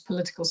Tunisia's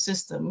political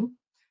system.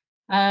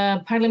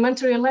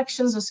 Parliamentary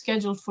elections are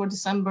scheduled for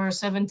December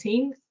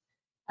 17th,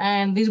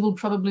 and these will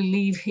probably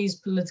leave his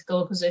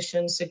political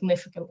opposition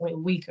significantly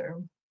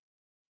weaker.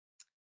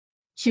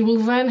 He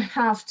will then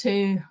have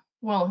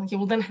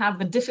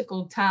the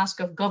difficult task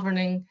of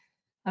governing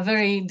a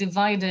very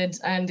divided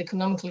and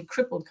economically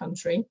crippled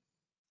country,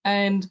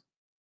 and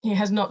he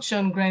has not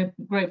shown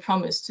great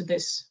promise to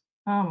this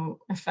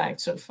effect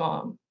so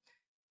far.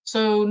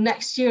 So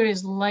next year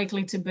is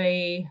likely to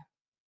be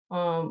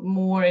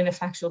more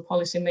ineffectual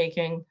policy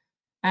making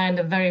and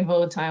a very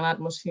volatile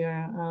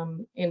atmosphere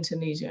in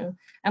Tunisia.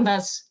 And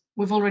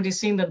we've already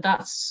seen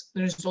that's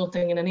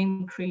resulting in an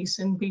increase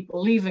in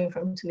people leaving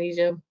from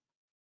Tunisia.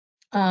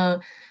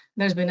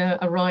 There's been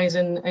a rise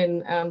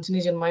in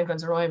Tunisian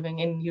migrants arriving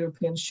in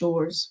European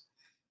shores.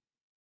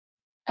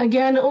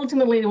 Again,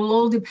 ultimately, it will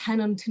all depend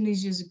on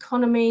Tunisia's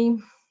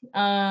economy.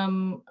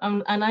 An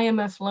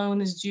IMF loan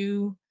is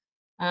due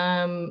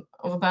of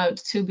about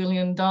 $2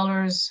 billion,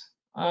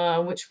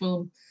 which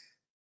will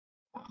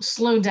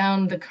slow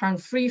down the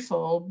current free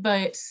fall,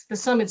 but the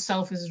sum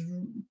itself is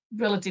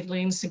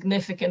relatively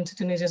insignificant to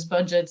Tunisia's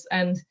budget,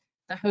 and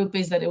the hope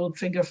is that it will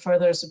trigger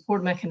further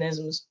support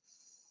mechanisms.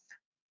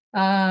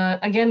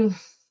 Again,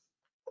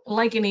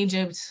 like in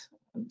Egypt,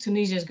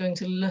 Tunisia is going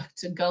to look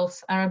to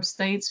Gulf Arab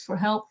states for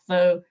help,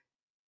 though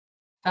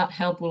that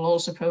help will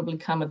also probably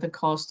come at the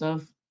cost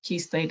of key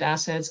state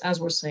assets, as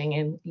we're seeing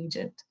in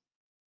Egypt.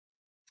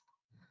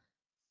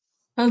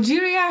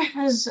 Algeria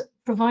has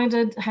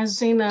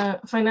seen a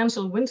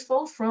financial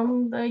windfall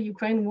from the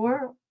Ukraine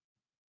war,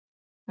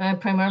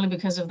 primarily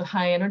because of the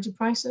high energy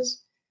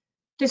prices.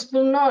 This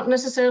will not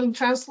necessarily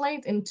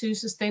translate into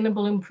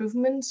sustainable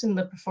improvements in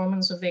the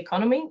performance of the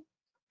economy,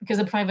 because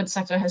the private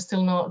sector has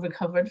still not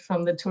recovered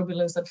from the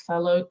turbulence that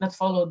followed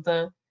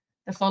the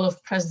fall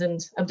of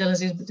President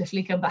Abdelaziz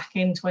Bouteflika back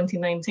in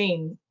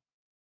 2019.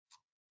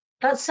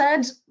 That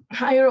said,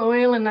 higher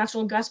oil and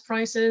natural gas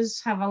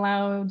prices have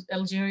allowed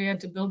Algeria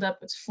to build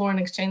up its foreign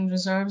exchange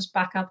reserves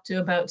back up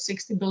to about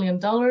 $60 billion.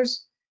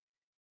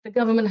 The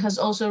government has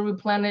also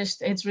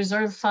replenished its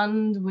reserve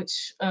fund,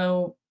 which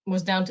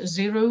was down to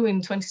zero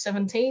in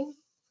 2017.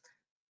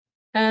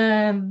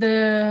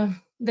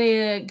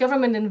 The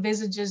government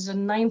envisages a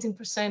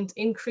 19%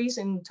 increase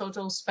in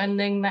total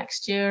spending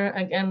next year,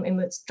 again in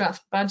its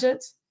draft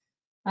budget.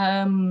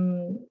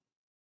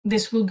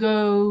 This will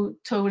go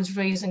towards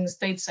raising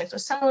state sector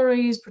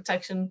salaries,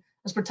 protection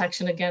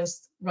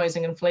against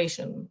rising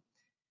inflation.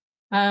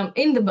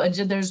 In the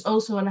budget, there's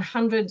also an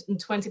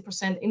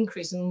 120%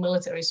 increase in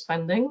military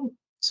spending,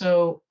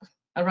 so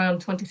around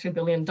 $23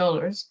 billion.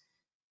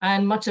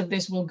 And much of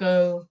this will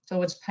go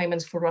towards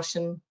payments for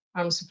Russian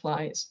arms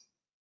supplies.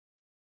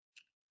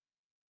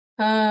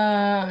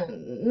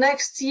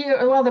 Next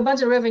year, well, the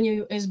budget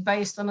revenue is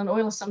based on an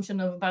oil assumption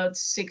of about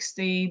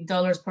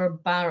 $60 per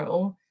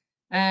barrel.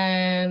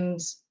 And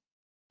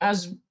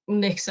as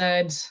Nick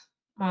said,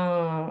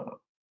 I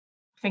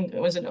think it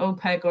was an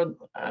OPEC or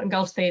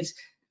Gulf states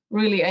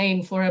really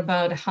aim for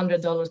about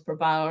 $100 per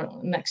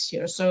barrel next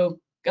year. So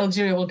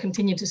Algeria will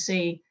continue to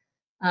see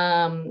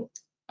an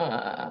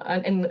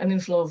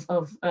inflow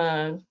of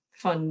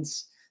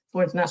funds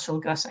for its natural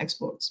gas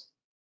exports.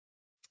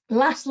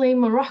 Lastly,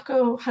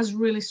 Morocco has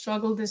really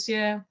struggled this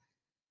year.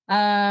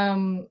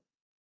 The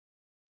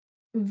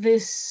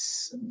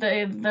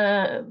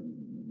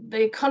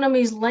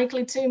economy is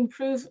likely to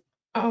improve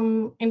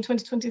in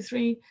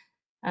 2023.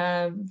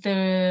 The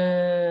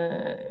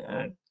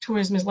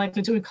tourism is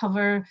likely to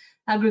recover.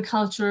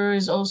 Agriculture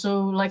is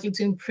also likely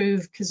to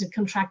improve because it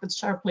contracted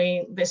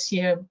sharply this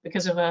year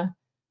because of a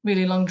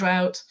really long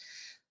drought.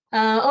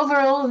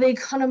 Overall, the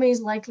economy is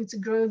likely to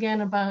grow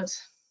again about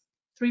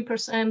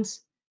 3%.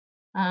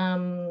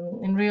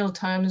 In real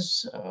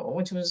terms,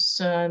 which was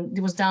it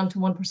was down to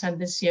 1%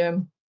 this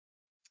year.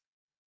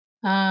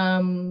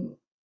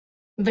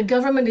 The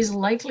government is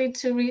likely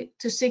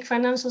to seek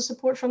financial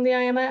support from the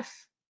IMF,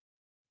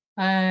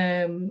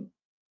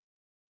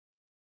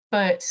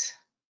 but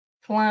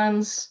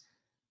plans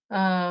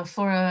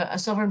for a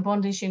sovereign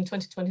bond issue in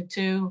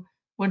 2022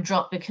 were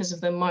dropped because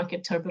of the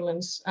market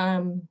turbulence.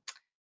 The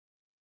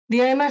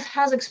IMF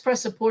has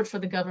expressed support for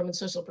the government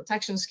social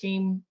protection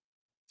scheme,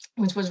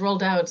 which was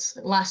rolled out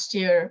last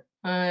year,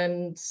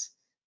 but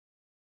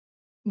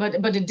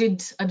it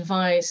did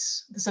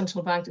advise the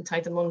central bank to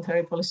tighten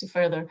monetary policy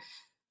further.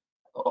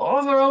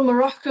 Overall,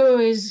 Morocco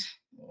is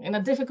in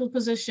a difficult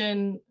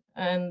position,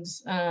 and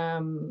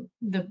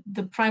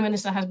the prime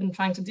minister has been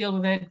trying to deal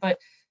with it, but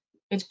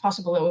it's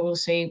possible that we will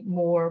see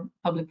more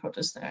public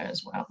protests there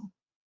as well.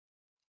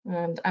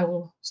 And I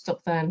will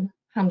stop then,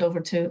 hand over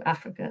to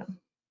Africa.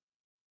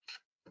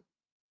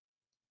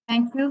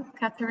 Thank you,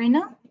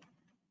 Katharina.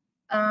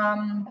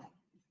 I'm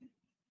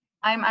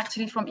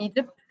actually from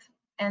Egypt,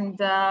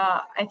 and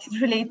I can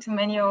relate to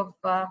many of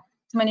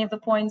the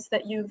points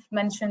that you've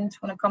mentioned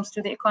when it comes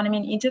to the economy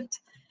in Egypt.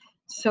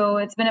 So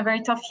it's been a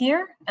very tough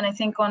year, and I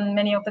think on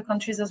many of the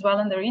countries as well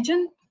in the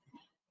region.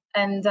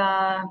 And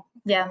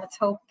yeah, let's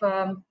hope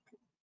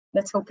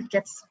it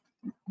gets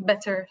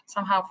better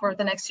somehow for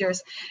the next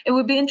years. It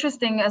would be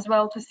interesting as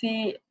well to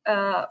see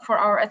for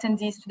our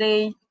attendees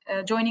today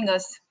joining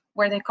us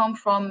where they come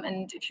from,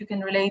 and if you can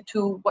relate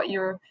to what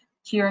you're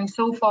hearing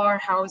so far.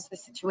 How is the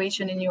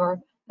situation in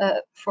your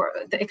for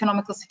the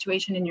economical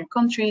situation in your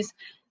countries?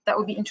 That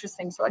would be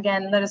interesting. So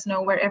again, let us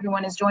know where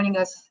everyone is joining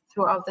us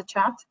throughout the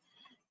chat.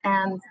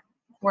 And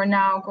we're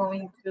now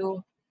going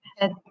to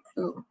head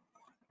to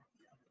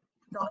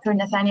Dr.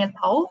 Nathaniel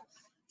Powell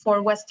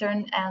for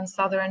Western and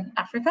Southern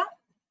Africa.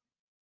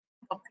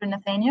 Dr.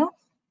 Nathaniel,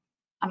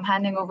 I'm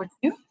handing over to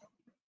you.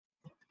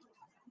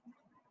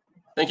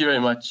 Thank you very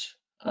much.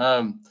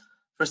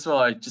 First of all,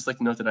 I'd just like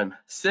to note that I'm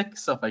sick,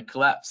 so if I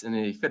collapse in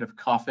a fit of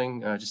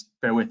coughing, just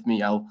bear with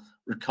me. I'll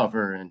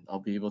recover and I'll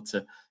be able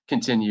to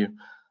continue.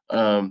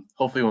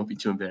 Hopefully it won't be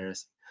too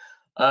embarrassing.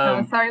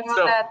 Sorry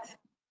about that.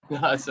 No,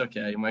 that's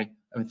okay. I have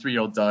a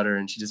 3-year-old daughter,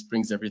 and she just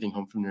brings everything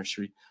home from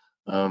nursery.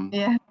 Yeah.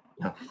 You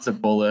know, it's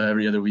Ebola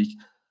every other week.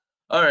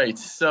 All right,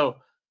 so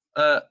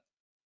I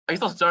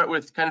guess I'll start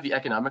with kind of the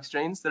economic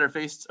strains that are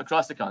faced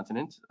across the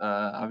continent.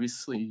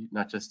 Obviously,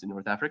 not just in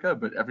North Africa,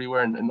 but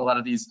everywhere, and a lot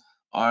of these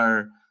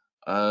are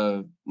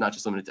not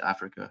just limited to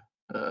Africa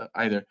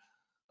either.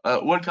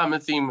 One common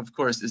theme, of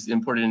course, is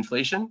imported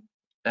inflation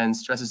and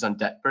stresses on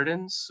debt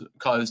burdens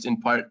caused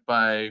in part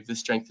by the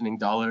strengthening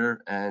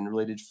dollar and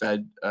related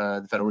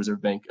the Federal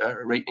Reserve Bank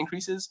rate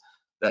increases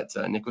that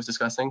Nick was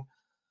discussing.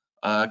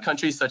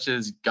 Countries such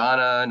as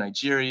Ghana,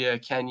 Nigeria,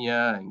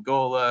 Kenya,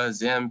 Angola,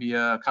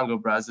 Zambia,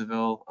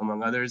 Congo-Brazzaville,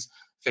 among others,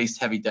 faced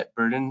heavy debt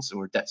burdens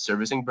or debt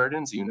servicing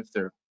burdens, even if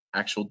their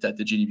actual debt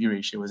to GDP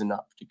ratio was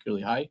not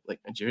particularly high, like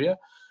Nigeria.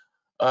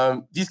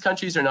 These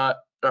countries are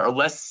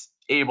less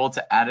able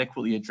to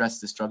adequately address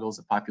the struggles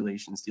of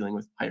populations dealing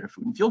with higher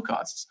food and fuel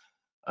costs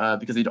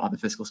because they don't have the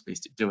fiscal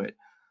space to do it.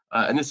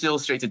 And this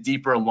illustrates a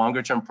deeper and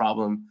longer term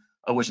problem,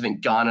 of which I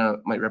think Ghana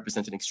might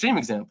represent an extreme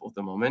example at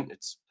the moment.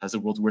 It has the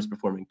world's worst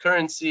performing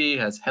currency,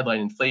 has headline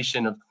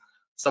inflation of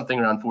something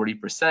around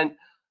 40%,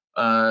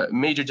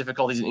 major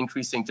difficulties in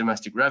increasing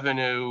domestic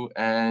revenue,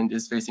 and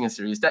is facing a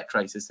serious debt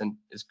crisis and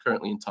is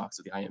currently in talks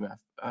with the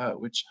IMF,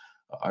 which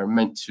are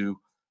meant to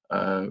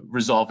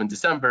resolve in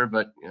December,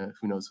 but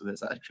who knows whether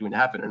that's actually going to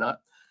happen or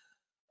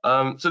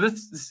not. So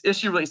this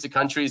issue relates to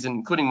countries,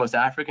 including most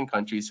African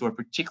countries, who are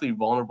particularly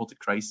vulnerable to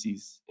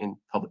crises in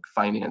public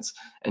finance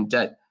and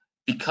debt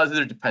because of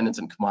their dependence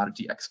on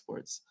commodity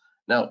exports.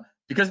 Now,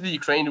 because of the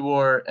Ukraine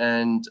war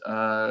and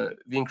the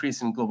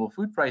increase in global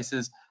food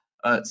prices,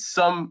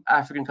 some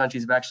African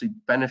countries have actually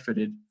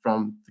benefited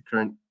from the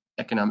current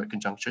economic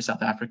conjuncture.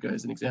 South Africa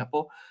is an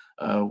example,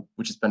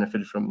 which has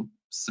benefited from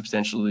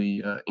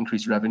substantially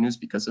increased revenues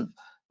because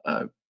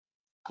of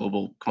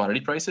global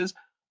commodity prices.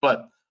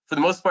 But for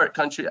the most part,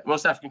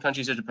 most African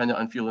countries are dependent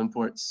on fuel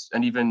imports,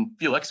 and even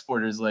fuel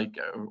exporters like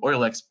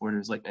oil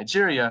exporters like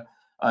Nigeria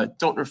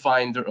don't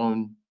refine their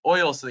own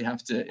oil, so they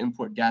have to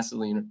import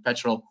gasoline or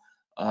petrol,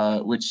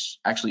 which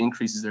actually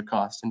increases their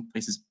cost and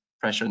places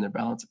pressure on their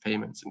balance of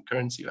payments and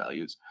currency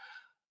values.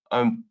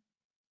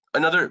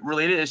 Another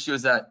related issue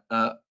is that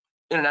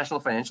international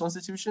financial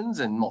institutions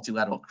and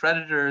multilateral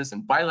creditors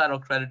and bilateral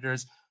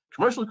creditors,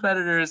 commercial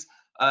creditors,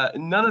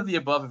 none of the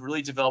above have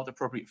really developed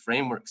appropriate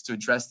frameworks to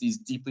address these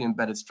deeply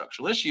embedded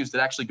structural issues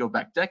that actually go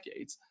back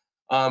decades.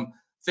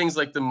 Things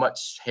like the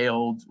much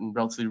hailed and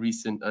relatively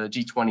recent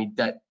G20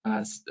 debt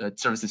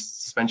services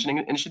suspension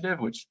initiative,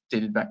 which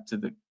dated back to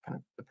the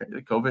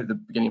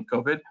beginning of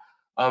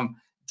COVID,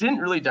 didn't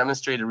really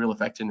demonstrate a real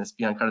effectiveness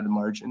beyond kind of the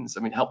margins.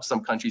 I mean, helped some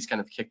countries kind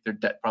of kick their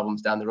debt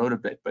problems down the road a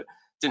bit, but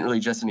didn't really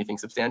address anything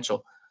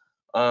substantial.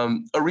 A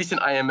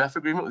recent IMF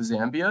agreement with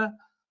Zambia,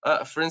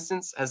 for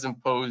instance, has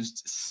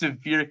imposed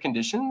severe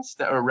conditions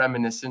that are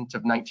reminiscent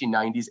of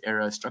 1990s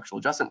era structural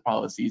adjustment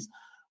policies,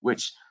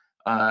 which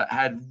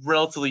had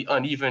relatively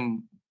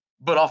uneven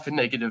but often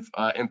negative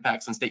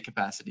impacts on state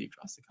capacity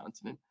across the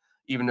continent.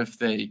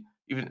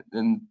 Even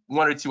in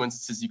one or two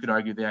instances, you could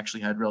argue they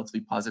actually had relatively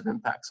positive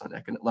impacts on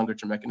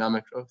longer-term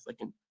economic growth, like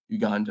in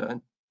Uganda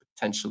and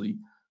potentially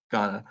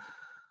Ghana.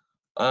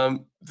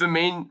 The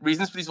main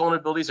reasons for these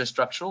vulnerabilities are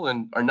structural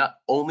and are not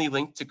only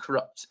linked to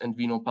corrupt and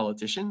venal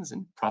politicians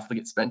and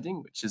profligate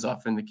spending, which is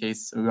often the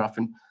case. We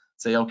often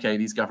say, okay,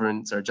 these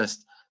governments are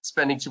just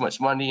spending too much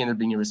money and they're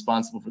being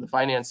irresponsible for the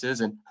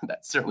finances, and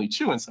that's certainly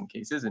true in some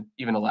cases, and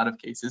even a lot of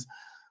cases.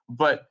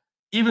 But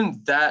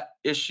even that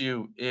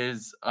issue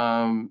is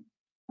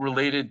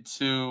related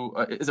to,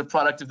 is a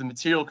product of the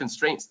material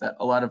constraints that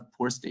a lot of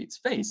poor states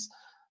face.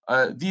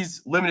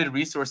 These limited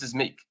resources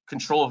make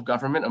control of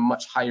government a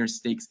much higher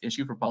stakes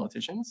issue for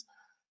politicians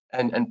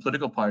and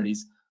political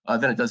parties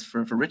than it does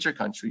for richer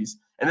countries.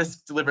 And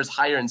this delivers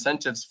higher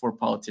incentives for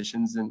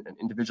politicians and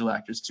individual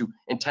actors to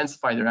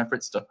intensify their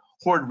efforts to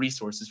hoard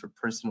resources for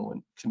personal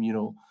and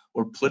communal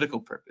or political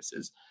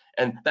purposes.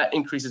 And that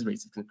increases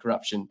rates of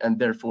corruption and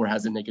therefore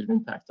has a negative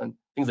impact on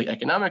things like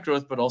economic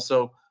growth, but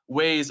also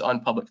weighs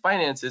on public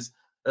finances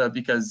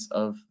because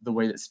of the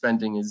way that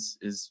spending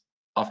is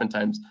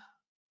oftentimes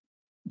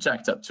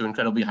jacked up to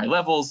incredibly high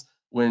levels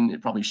when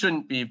it probably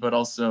shouldn't be, but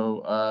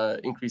also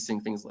increasing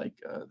things like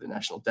the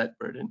national debt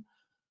burden.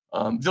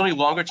 The only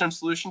longer term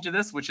solution to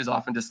this, which is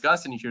often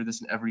discussed, and you hear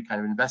this in every kind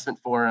of investment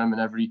forum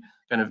and every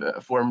kind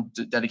of forum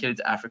dedicated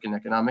to African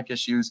economic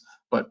issues,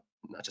 but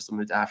not just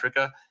limited to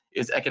Africa,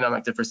 is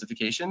economic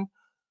diversification.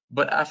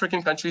 But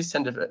African countries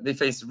they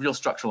face real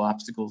structural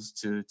obstacles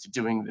to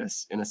doing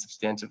this in a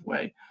substantive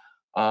way.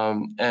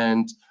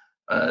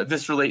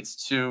 This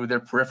relates to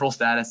their peripheral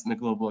status in the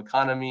global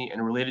economy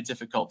and related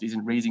difficulties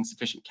in raising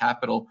sufficient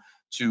capital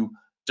to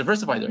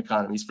diversify their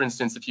economies. For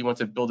instance, if you want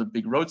to build a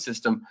big road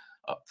system,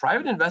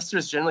 private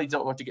investors generally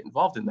don't want to get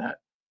involved in that.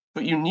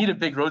 But you need a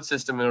big road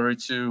system in order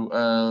to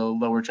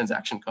lower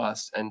transaction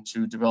costs and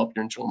to develop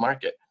your internal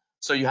market.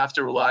 So you have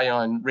to rely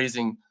on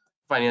raising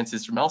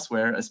finances from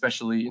elsewhere,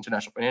 especially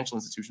international financial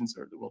institutions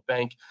or the World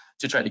Bank,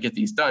 to try to get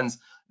these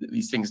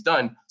things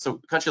done. So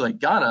a country like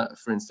Ghana,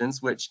 for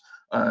instance, which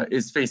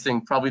is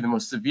facing probably the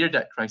most severe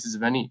debt crisis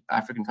of any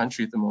African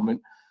country at the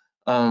moment,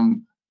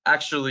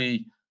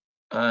 actually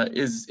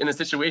is in a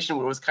situation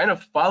where it was kind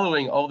of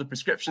following all the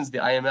prescriptions of the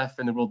IMF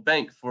and the World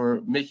Bank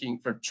for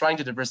trying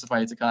to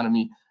diversify its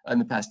economy in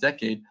the past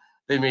decade.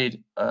 They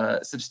made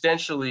very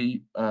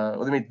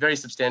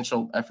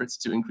substantial efforts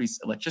to increase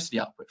electricity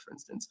output, for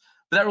instance.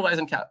 But that relies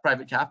on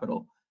private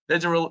capital. They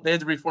had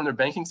to reform their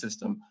banking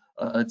system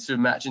to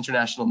match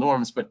international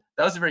norms, but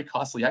that was a very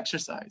costly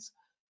exercise.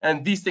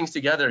 And these things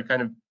together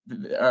kind of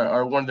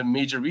are one of the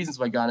major reasons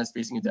why Ghana is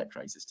facing a debt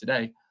crisis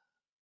today.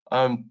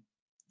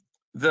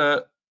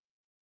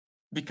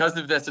 Because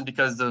of this and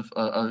because of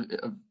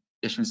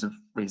issues of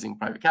raising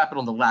private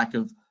capital and the lack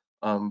of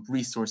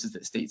resources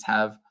that states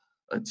have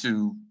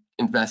to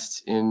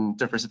invest in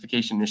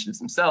diversification initiatives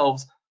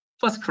themselves,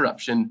 plus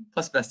corruption,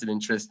 plus vested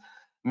interest,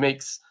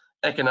 makes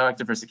economic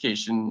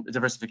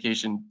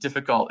diversification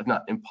difficult, if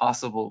not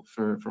impossible,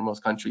 for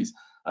most countries,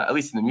 at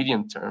least in the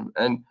medium term.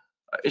 And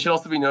it should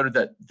also be noted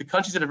that the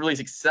countries that have really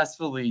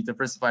successfully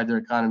diversified their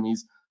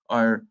economies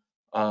are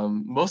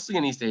mostly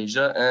in East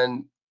Asia,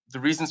 and the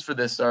reasons for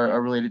this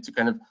are related to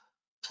kind of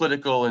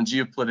political and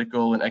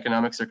geopolitical and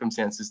economic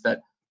circumstances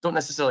that don't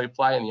necessarily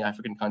apply in the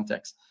African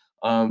context,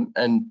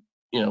 and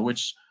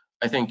which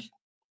I think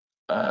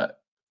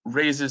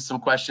raises some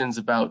questions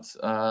about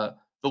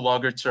the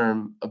longer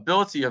term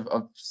ability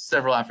of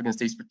several African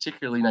states,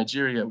 particularly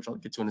Nigeria, which I'll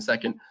get to in a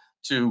second,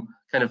 to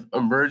kind of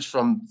emerge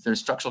from their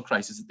structural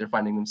crisis that they're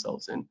finding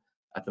themselves in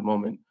at the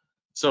moment.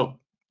 So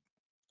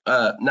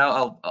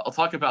now I'll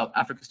talk about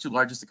Africa's two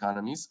largest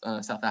economies,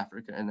 South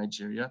Africa and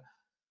Nigeria.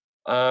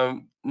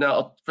 Now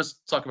I'll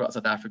first talk about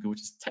South Africa,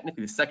 which is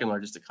technically the second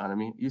largest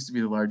economy. It used to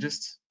be the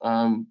largest.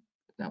 Now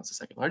it's the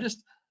second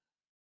largest.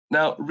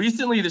 Now,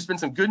 recently, there's been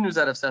some good news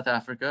out of South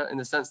Africa in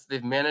the sense that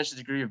they've managed a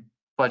degree of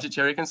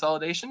budgetary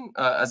consolidation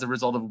as a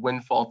result of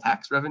windfall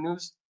tax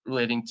revenues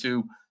relating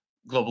to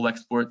global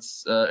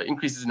exports,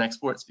 increases in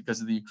exports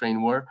because of the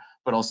Ukraine war,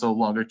 but also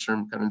longer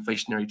term kind of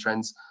inflationary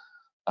trends,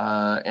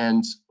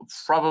 and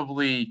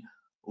probably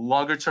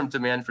longer term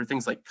demand for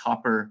things like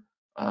copper,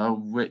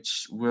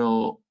 which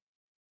will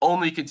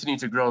only continue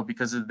to grow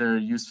because of their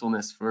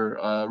usefulness for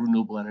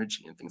renewable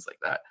energy and things like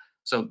that.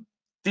 So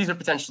these are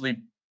potentially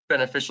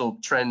beneficial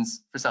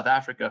trends for South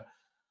Africa.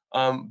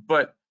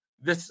 But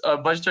this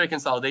budgetary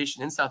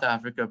consolidation in South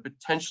Africa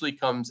potentially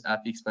comes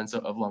at the expense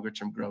of longer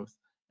term growth.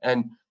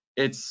 And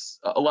it's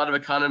a lot of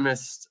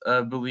economists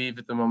believe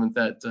at the moment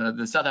that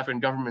the South African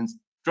government's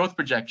growth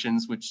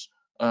projections, which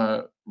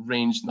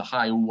range in the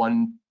high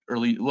 1%,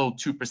 low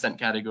 2%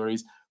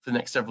 categories for the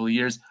next several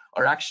years,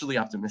 are actually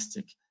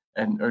optimistic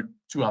and are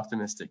too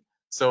optimistic.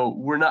 So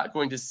we're not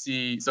going to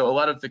see, so a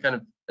lot of the kind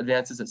of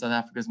advances that South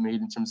Africa has made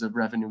in terms of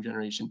revenue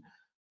generation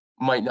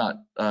might not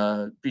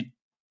be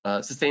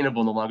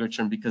sustainable in the longer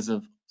term because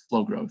of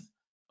slow growth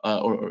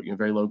or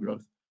very low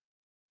growth.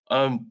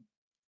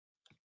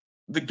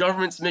 The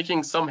government's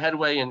making some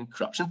headway in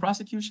corruption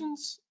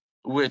prosecutions,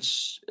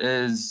 which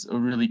is a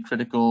really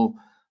critical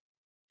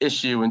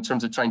issue in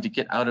terms of trying to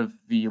get out of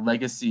the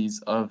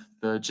legacies of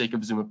the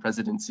Jacob Zuma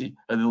presidency,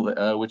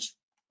 which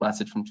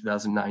lasted from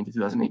 2009 to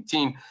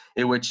 2018,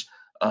 in which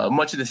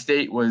much of the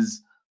state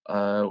was,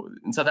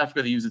 in South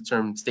Africa, they use the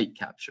term state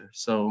capture.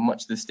 So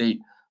much of the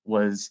state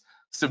was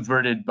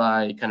subverted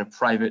by kind of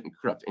private and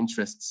corrupt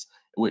interests,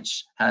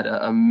 which had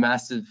a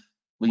massive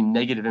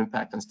negative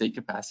impact on state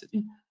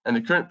capacity. And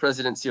the current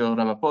president, Cyril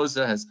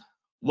Ramaphosa, has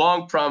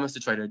long promised to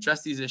try to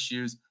address these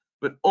issues,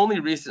 but only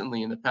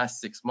recently in the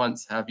past 6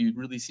 months have you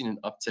really seen an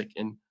uptick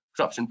in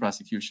corruption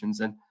prosecutions.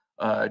 And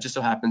it just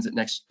so happens that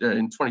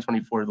in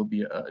 2024 there'll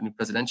be a new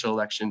presidential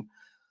election,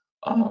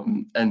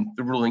 and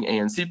the ruling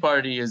ANC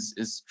party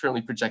is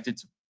currently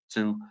projected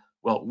to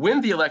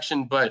win the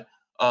election, but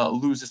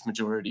lose its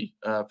majority,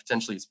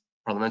 potentially its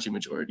parliamentary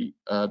majority,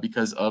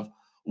 because of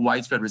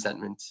widespread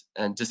resentment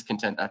and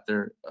discontent at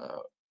their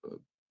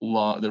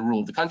the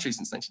rule of the country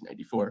since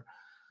 1994.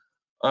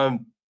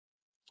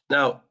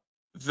 Now,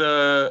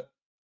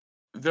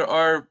 there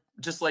are,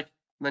 just like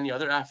many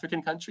other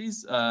African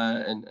countries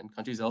and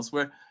countries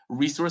elsewhere,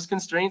 resource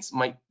constraints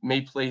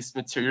may place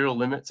material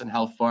limits on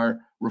how far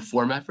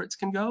reform efforts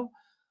can go.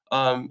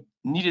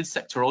 Needed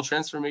sectoral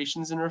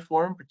transformations in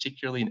reform,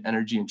 particularly in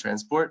energy and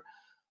transport,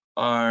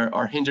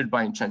 are hindered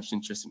by entrenched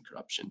interests and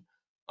corruption.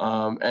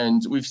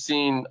 And we've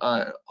seen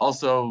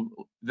also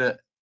the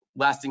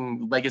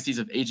lasting legacies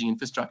of aging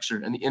infrastructure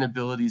and the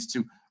inabilities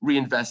to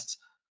reinvest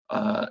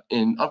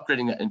in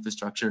upgrading that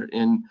infrastructure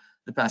in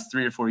the past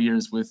 3 or 4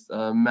 years, with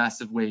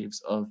massive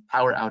waves of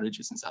power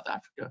outages in South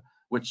Africa,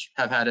 which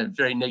have had a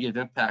very negative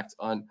impact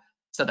on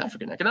South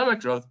African economic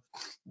growth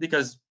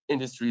because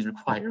industries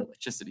require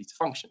electricity to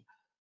function.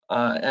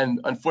 And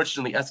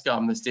unfortunately,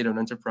 Eskom, the state-owned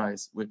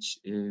enterprise which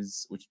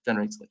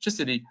generates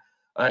electricity,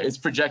 is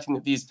projecting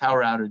that these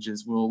power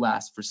outages will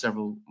last for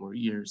several more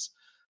years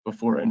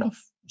before enough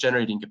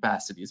generating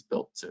capacity is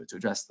built to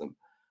address them.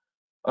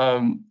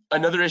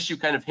 Another issue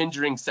kind of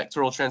hindering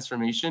sectoral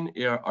transformation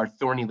are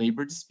thorny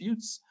labor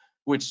disputes,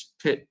 which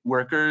pit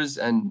workers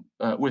and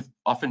with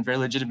often very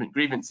legitimate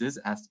grievances,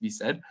 it has to be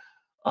said,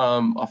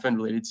 often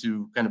related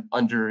to kind of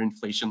under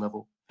inflation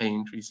level pay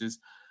increases,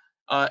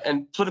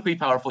 and politically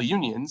powerful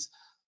unions.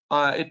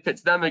 It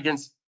pits them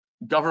against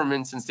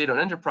governments and state-owned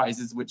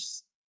enterprises which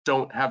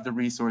don't have the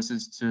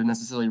resources to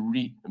necessarily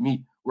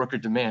meet worker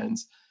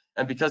demands.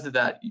 And because of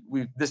that,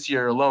 this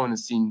year alone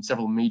has seen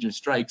several major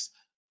strikes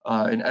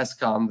in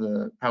Eskom,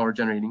 the power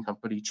generating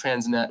company,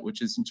 Transnet,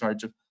 which is in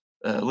charge of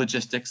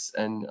logistics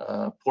and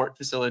port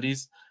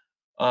facilities,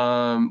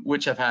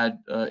 which have had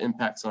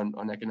impacts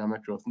on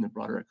economic growth in the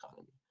broader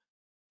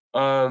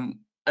economy.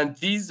 And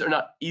these are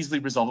not easily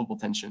resolvable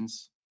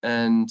tensions.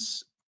 And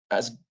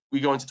as we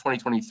go into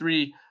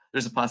 2023,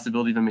 there's a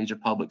possibility of a major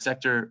public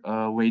sector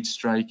wage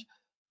strike,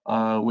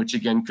 which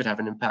again could have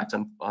an impact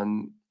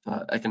on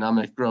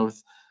economic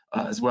growth,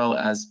 as well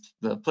as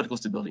the political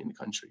stability in the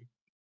country.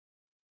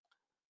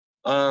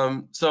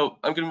 So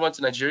I'm going to move on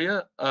to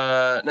Nigeria.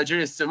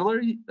 Nigeria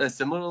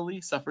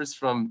similarly suffers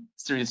from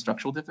serious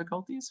structural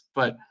difficulties,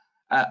 but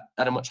at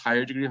a much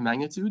higher degree of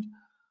magnitude,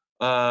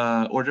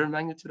 order of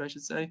magnitude, I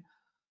should say.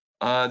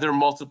 There are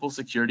multiple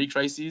security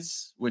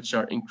crises, which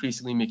are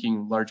increasingly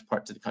making large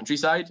parts of the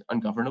countryside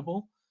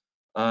ungovernable.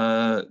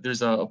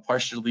 There's a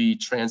partially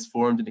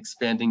transformed and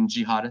expanding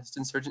jihadist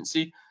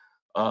insurgency.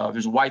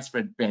 There's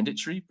widespread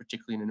banditry,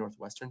 particularly in the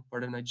northwestern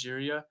part of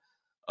Nigeria.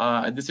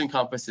 And this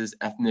encompasses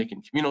ethnic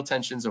and communal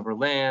tensions over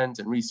land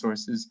and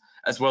resources,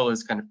 as well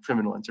as kind of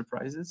criminal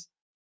enterprises.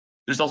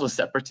 There's also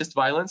separatist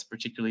violence,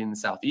 particularly in the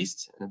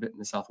southeast and a bit in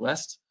the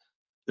southwest.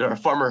 There are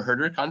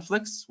farmer-herder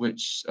conflicts,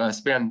 which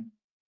span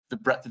the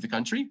breadth of the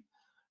country,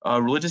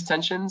 religious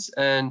tensions,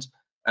 and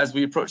as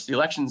we approach the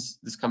elections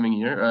this coming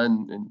year,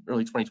 in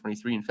early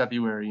 2023, in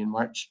February and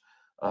March,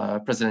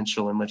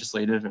 presidential and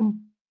legislative and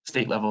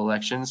state-level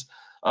elections,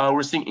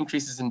 we're seeing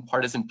increases in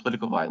partisan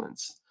political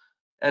violence.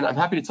 And I'm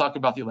happy to talk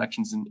about the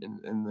elections in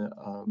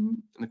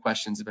the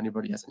questions if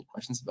anybody has any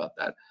questions about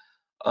that.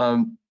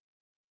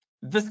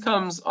 This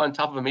comes on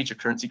top of a major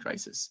currency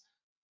crisis,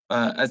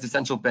 as the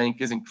central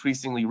bank is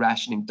increasingly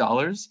rationing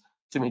dollars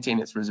to maintain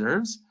its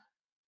reserves.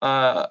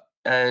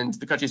 And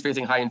the country is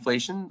facing high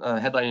inflation.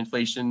 Headline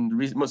inflation,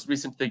 the most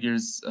recent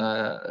figures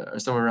are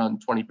somewhere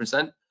around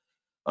 20%.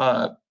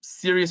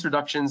 Serious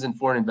reductions in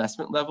foreign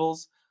investment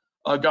levels.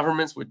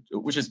 Governments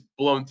which has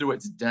blown through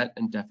its debt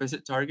and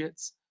deficit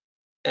targets,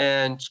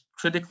 and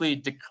critically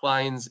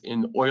declines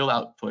in oil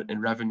output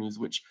and revenues,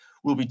 which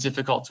will be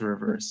difficult to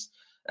reverse.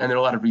 And there are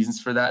a lot of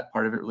reasons for that.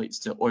 Part of it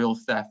relates to oil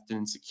theft and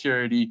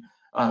insecurity,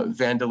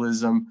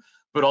 vandalism,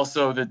 but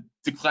also the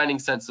declining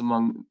sense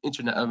among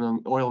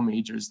oil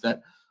majors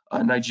that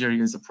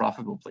Nigeria is a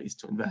profitable place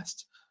to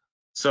invest.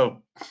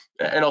 So,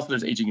 and also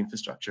there's aging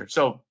infrastructure.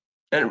 So,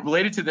 and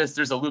related to this,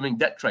 there's a looming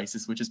debt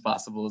crisis, which is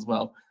possible as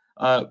well,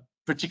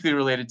 particularly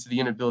related to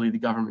the inability of the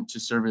government to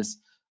service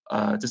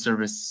the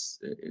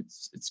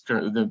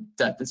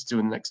debt that's due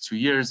in the next 2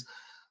 years.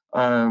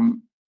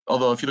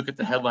 Although if you look at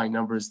the headline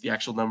numbers, the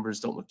actual numbers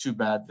don't look too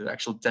bad. The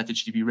actual debt to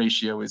GDP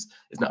ratio is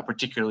not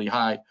particularly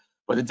high,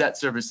 but the debt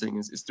servicing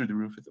is through the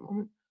roof at the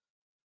moment.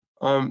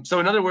 So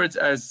in other words,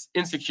 as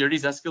insecurity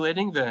is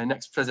escalating, the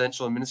next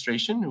presidential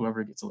administration,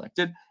 whoever gets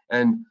elected,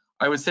 and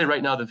I would say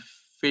right now the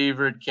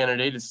favored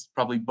candidate is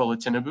probably Bola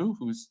Tinubu,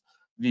 who's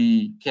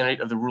the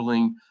candidate of the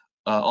ruling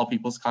All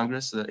People's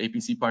Congress, the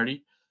APC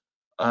party.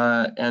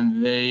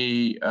 And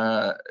there's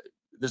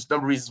a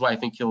number of reasons why I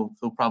think he'll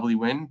probably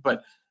win,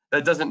 but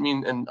that doesn't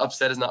mean an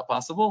upset is not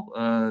possible.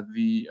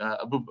 Atiku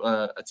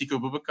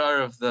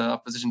Abubakar of the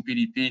opposition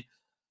PDP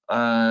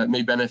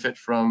may benefit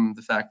from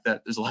the fact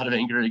that there's a lot of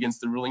anger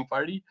against the ruling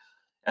party.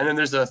 And then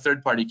there's a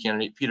third-party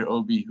candidate, Peter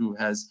Obi, who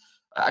has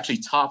actually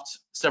topped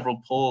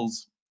several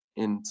polls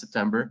in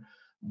September,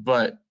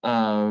 but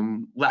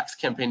lacks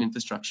campaign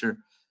infrastructure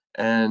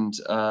and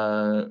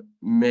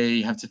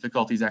may have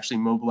difficulties actually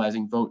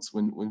mobilizing votes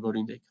when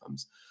voting day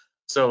comes.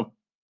 So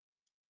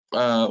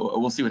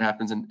we'll see what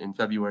happens in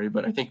February,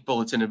 but I think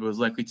Bola Tinubu is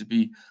likely to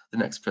be the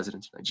next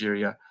president of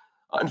Nigeria.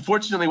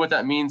 Unfortunately, what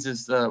that means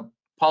is the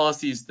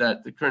policies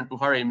that the current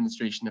Buhari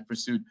administration have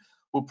pursued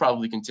will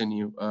probably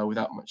continue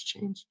without much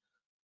change.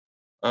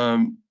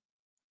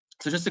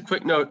 So just a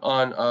quick note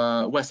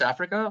on West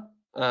Africa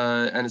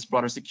and its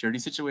broader security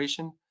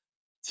situation.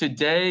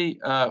 Today,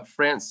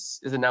 France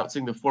is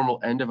announcing the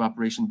formal end of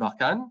Operation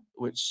Barkhane,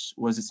 which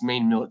was its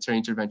main military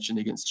intervention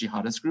against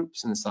jihadist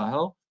groups in the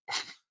Sahel.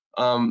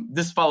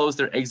 This follows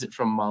their exit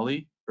from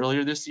Mali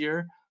earlier this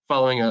year,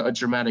 following a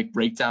dramatic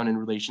breakdown in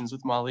relations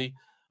with Mali,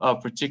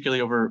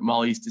 particularly over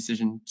Mali's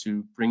decision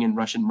to bring in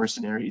Russian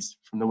mercenaries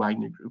from the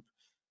Wagner Group.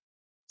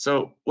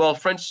 So while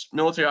French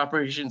military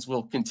operations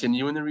will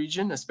continue in the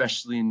region,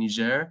 especially in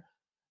Niger,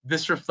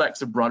 this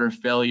reflects a broader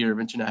failure of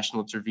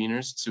international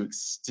interveners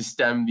to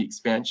stem the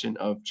expansion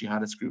of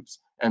jihadist groups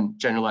and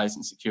generalized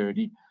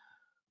insecurity.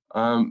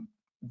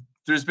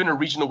 There's been a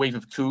regional wave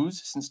of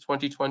coups since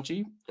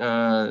 2020,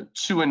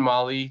 2 in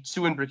Mali,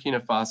 2 in Burkina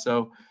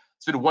Faso.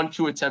 There's been 1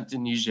 coup attempt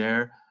in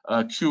Niger,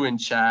 a coup in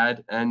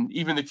Chad, and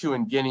even the coup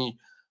in Guinea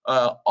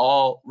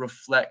all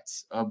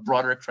reflect a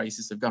broader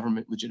crisis of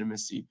government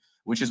legitimacy,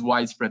 which is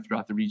widespread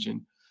throughout the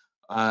region.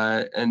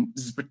 And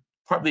this is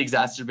partly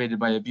exacerbated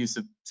by abuse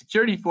of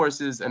security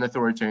forces and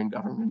authoritarian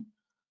government.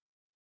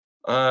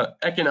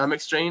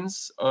 Economic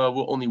strains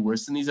will only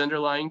worsen these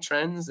underlying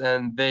trends,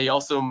 and they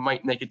also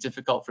might make it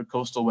difficult for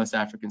coastal West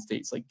African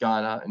states like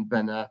Ghana and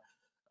Benin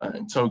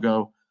and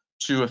Togo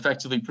to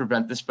effectively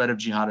prevent the spread of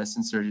jihadist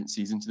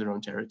insurgencies into their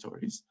own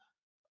territories.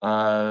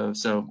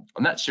 So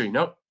on that cheery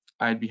note,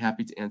 I'd be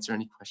happy to answer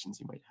any questions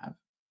you might have.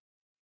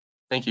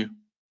 Thank you.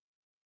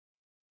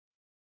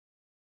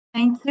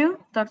 Thank you,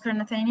 Dr.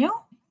 Nathaniel.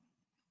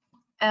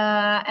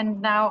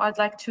 And now I'd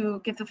like to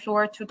give the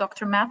floor to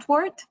Dr. Matt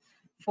Ward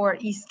for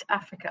East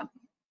Africa.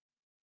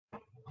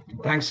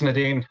 Thanks,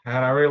 Nadine.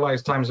 And I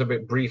realize time's a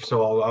bit brief,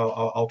 so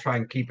I'll try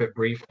and keep it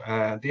brief.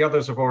 The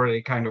others have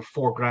already kind of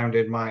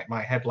foregrounded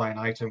my headline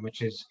item,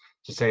 which is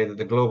to say that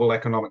the global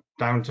economic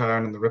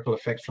downturn and the ripple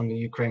effects from the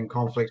Ukraine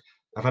conflict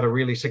have had a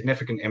really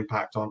significant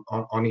impact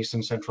on East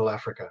and Central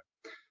Africa.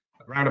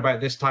 Around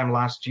about this time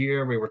last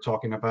year, we were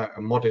talking about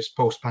a modest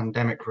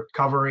post-pandemic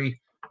recovery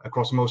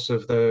across most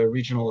of the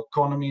regional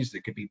economies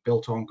that could be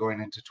built on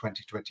going into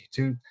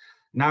 2022.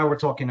 Now we're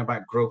talking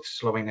about growth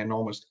slowing in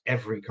almost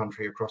every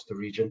country across the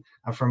region,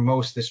 and for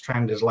most, this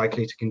trend is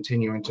likely to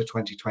continue into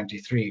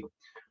 2023.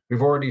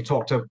 We've already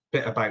talked a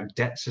bit about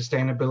debt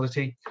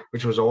sustainability,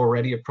 which was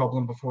already a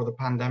problem before the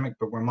pandemic,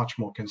 but we're much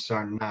more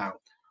concerned now.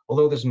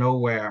 Although there's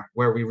nowhere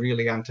where we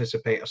really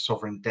anticipate a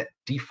sovereign debt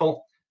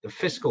default, the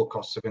fiscal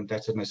costs of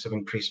indebtedness have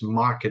increased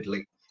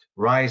markedly.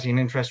 Rising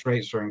interest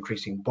rates are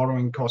increasing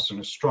borrowing costs, and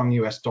a strong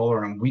US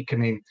dollar and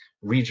weakening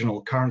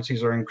regional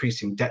currencies are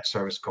increasing debt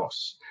service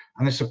costs.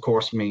 And this, of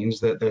course, means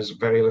that there's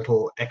very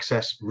little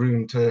excess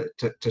room to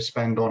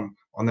spend on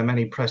the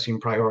many pressing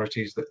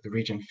priorities that the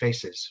region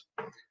faces.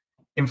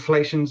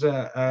 Inflation's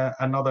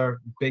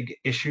another big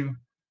issue.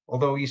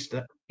 Although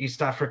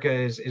East Africa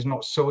is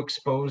not so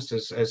exposed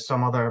as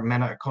some other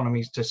MENA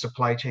economies to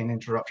supply chain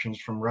interruptions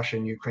from Russia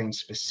and Ukraine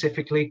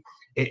specifically,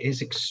 it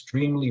is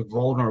extremely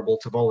vulnerable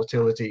to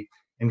volatility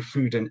in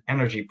food and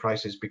energy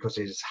prices because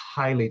it is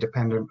highly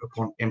dependent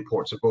upon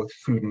imports of both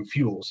food and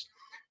fuels.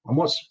 And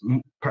what's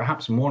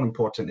perhaps more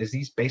important is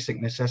these basic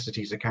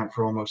necessities account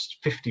for almost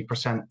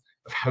 50%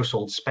 of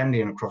household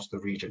spending across the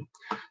region.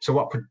 So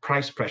what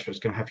price pressures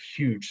can have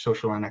huge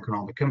social and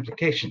economic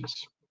implications.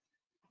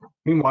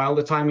 Meanwhile,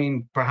 the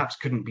timing perhaps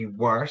couldn't be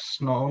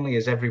worse. Not only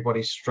is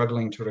everybody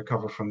struggling to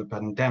recover from the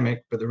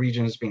pandemic, but the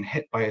region has been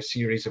hit by a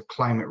series of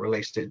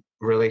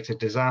climate-related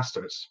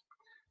disasters.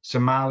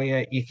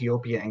 Somalia,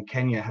 Ethiopia, and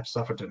Kenya have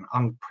suffered an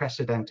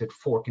unprecedented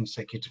 4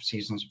 consecutive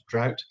seasons of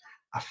drought.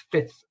 A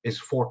 5th is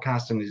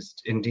forecast and is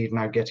indeed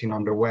now getting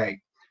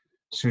underway.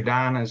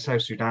 Sudan and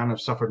South Sudan have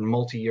suffered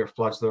multi-year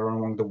floods that are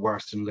among the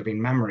worst in living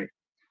memory.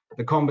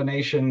 The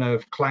combination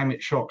of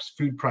climate shocks,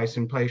 food price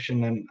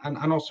inflation,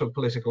 and also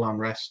political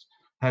unrest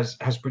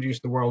has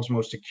produced the world's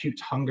most acute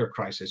hunger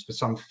crisis, with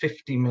some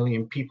 50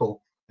 million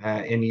people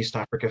in East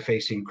Africa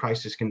facing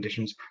crisis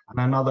conditions, and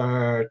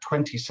another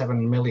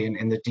 27 million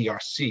in the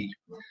DRC.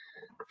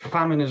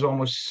 Famine is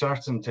almost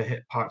certain to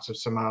hit parts of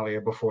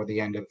Somalia before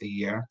the end of the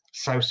year.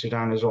 South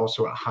Sudan is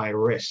also at high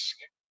risk.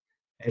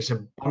 It's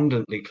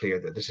abundantly clear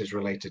that this is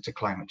related to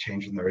climate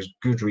change, and there is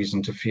good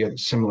reason to fear that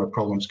similar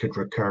problems could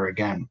recur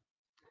again.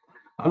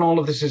 And all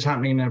of this is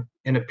happening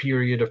in a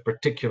period of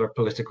particular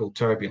political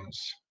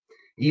turbulence.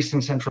 East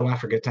and Central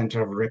Africa tend to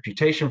have a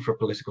reputation for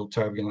political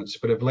turbulence,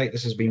 but of late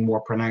this has been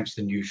more pronounced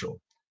than usual.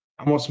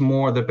 And what's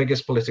more, the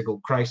biggest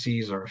political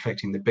crises are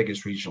affecting the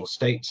biggest regional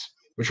states,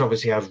 which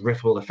obviously has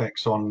ripple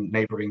effects on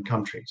neighboring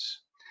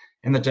countries.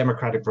 In the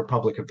Democratic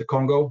Republic of the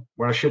Congo,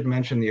 where I should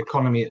mention the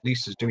economy at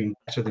least is doing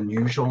better than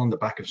usual on the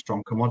back of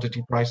strong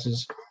commodity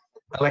prices,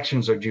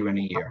 elections are due in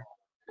a year.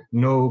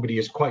 Nobody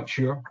is quite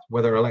sure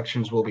whether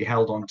elections will be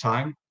held on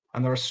time,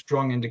 and there are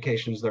strong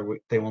indications that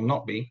they will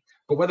not be.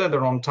 But whether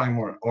they're on time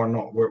or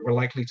not, we're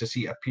likely to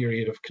see a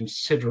period of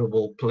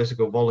considerable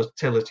political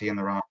volatility in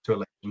the run to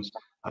elections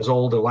as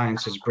old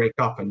alliances break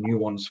up and new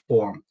ones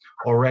form.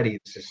 Already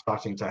this is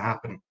starting to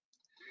happen.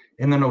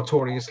 In the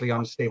notoriously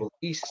unstable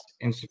East,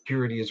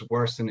 insecurity is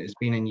worse than it has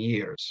been in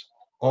years.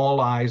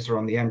 All eyes are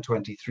on the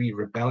M23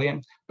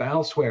 rebellion, but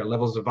elsewhere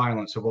levels of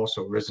violence have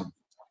also risen.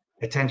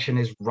 Attention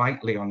is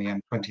rightly on the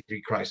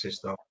M23 crisis,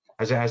 though,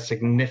 as it has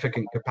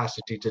significant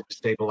capacity to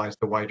destabilize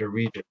the wider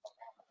region.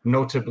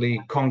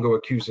 Notably, Congo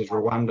accuses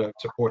Rwanda of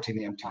supporting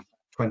the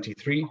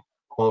M23,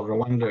 while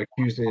Rwanda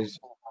accuses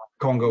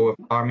Congo of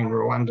arming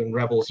Rwandan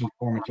rebels and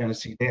forming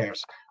genocidaires,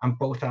 and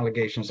both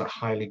allegations are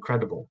highly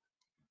credible.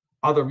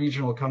 Other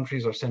regional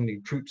countries are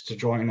sending troops to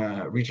join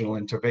a regional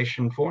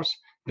intervention force,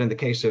 but in the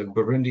case of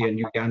Burundi and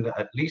Uganda,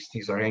 at least,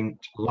 these are aimed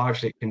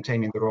largely at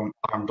containing their own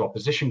armed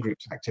opposition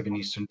groups active in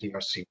eastern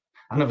DRC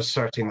and of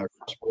asserting their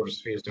cross-border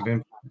spheres of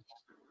influence.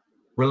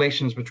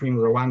 Relations between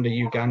Rwanda,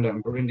 Uganda,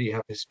 and Burundi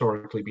have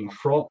historically been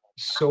fraught.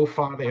 So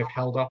far, they have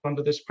held up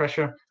under this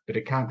pressure, but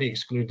it can't be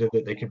excluded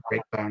that they could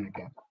break down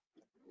again.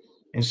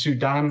 In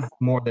Sudan,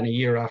 more than a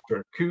year after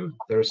a coup,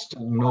 there is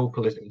still no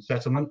political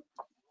settlement.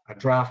 A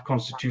draft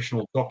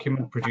constitutional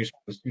document produced by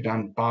the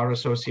Sudan Bar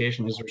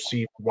Association has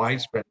received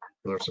widespread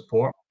popular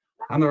support,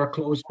 and there are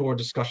closed-door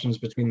discussions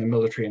between the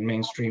military and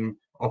mainstream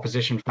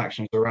opposition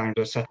factions around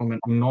a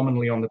settlement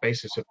nominally on the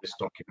basis of this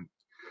document.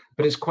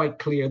 But it's quite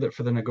clear that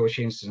for the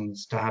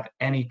negotiations to have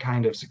any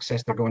kind of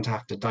success, they're going to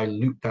have to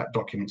dilute that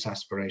document's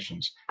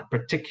aspirations,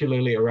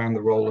 particularly around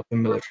the role of the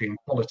military in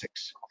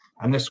politics.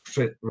 And this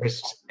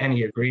risks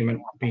any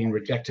agreement being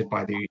rejected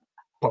by the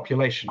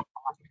population.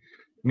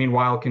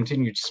 Meanwhile,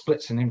 continued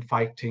splits and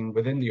infighting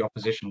within the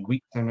opposition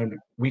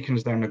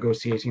weakens their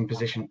negotiating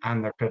position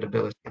and their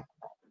credibility.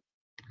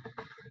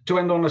 To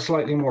end on a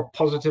slightly more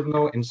positive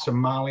note, in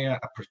Somalia,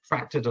 a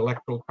protracted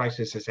electoral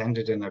crisis has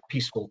ended in a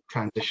peaceful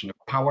transition of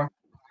power.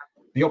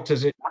 The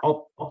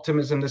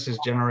optimism this has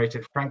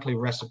generated, frankly,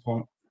 rests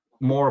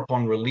more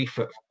upon relief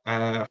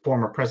at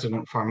former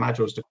President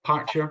Farmajo's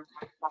departure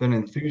than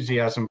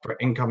enthusiasm for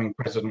incoming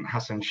President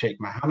Hassan Sheikh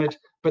Mohammed,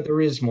 but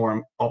there is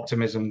more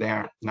optimism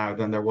there now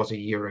than there was a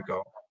year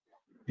ago.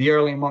 The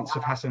early months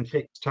of Hassan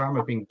Sheikh's term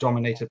have been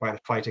dominated by the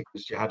fight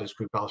against jihadist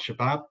group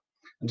al-Shabaab,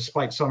 and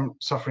despite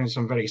suffering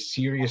some very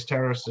serious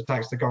terrorist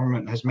attacks, the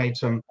government has made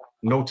some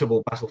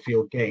notable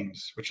battlefield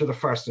gains, which are the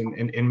first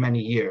in many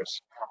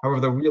years. However,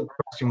 the real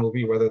question will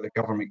be whether the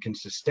government can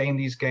sustain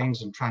these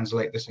gains and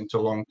translate this into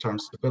long-term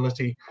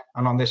stability,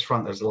 and on this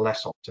front, there's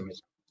less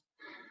optimism.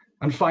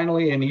 And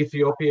finally, in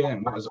Ethiopia,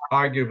 in what is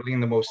arguably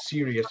the most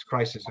serious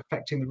crisis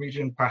affecting the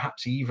region,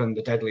 perhaps even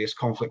the deadliest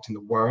conflict in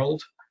the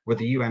world, with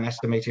the UN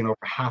estimating over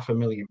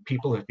 500,000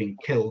 people have been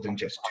killed in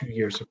just 2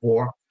 years of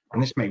war,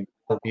 and this may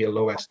well be a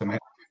low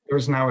estimate, there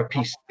is now a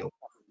peace deal.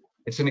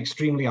 It's an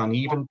extremely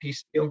uneven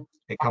peace deal.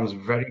 It comes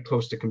very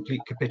close to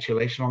complete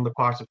capitulation on the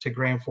part of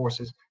Tigrayan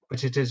forces,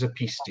 but it is a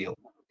peace deal.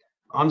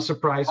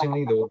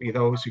 Unsurprisingly, there will be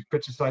those who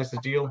criticize the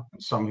deal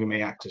and some who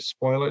may act as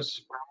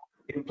spoilers.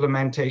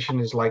 Implementation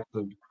is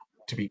likely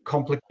to be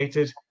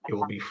complicated, it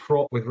will be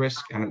fraught with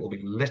risk, and it will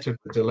be littered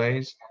with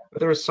delays, but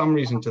there is some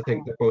reason to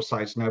think that both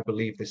sides now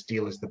believe this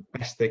deal is the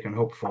best they can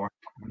hope for,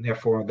 and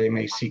therefore they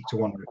may seek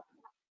to honor it.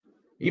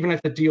 Even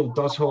if the deal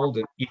does hold,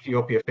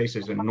 Ethiopia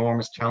faces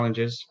enormous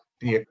challenges.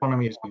 The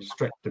economy has been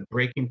stretched to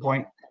breaking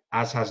point,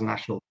 as has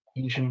national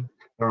cohesion.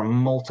 There are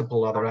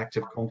multiple other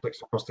active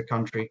conflicts across the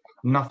country,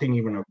 nothing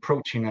even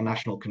approaching a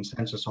national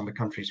consensus on the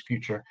country's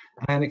future,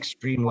 and an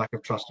extreme lack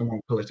of trust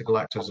among political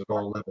actors at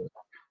all levels.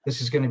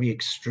 This is going to be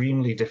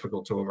extremely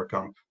difficult to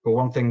overcome, but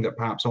one thing that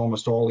perhaps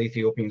almost all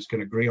Ethiopians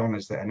can agree on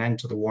is that an end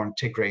to the war in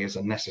Tigray is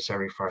a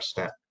necessary first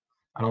step.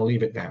 And I'll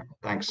leave it there.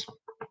 Thanks.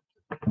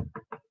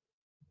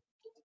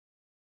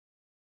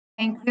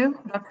 Thank you,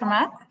 Dr.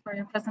 Matt, for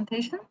your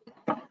presentation.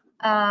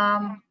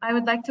 I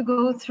would like to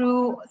go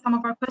through some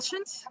of our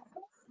questions.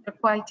 They're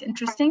quite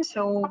interesting,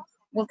 so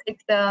we'll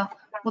take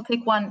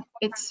one.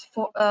 It's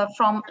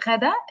from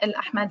Ghada El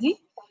Ahmadi.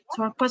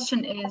 So our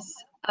question is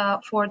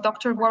for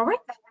Dr.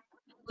 Warwick.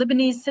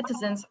 Lebanese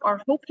citizens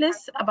are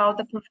hopeless about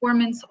the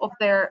performance of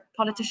their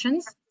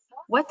politicians.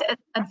 What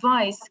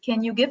advice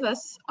can you give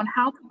us on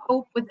how to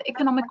cope with the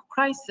economic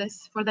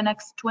crisis for the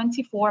next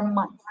 24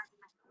 months?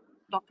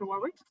 Dr.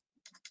 Warwick?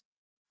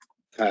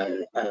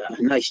 A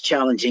nice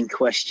challenging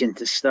question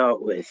to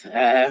start with.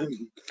 I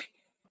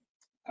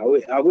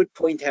would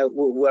point out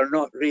we're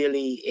not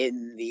really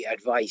in the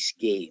advice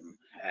game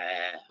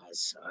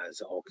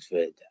as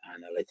Oxford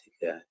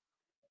Analytica.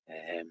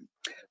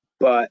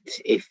 But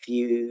if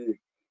you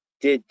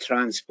did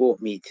transport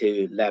me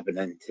to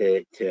Lebanon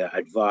to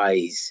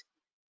advise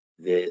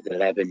the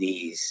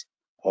Lebanese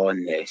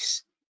on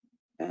this,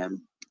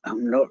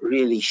 I'm not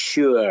really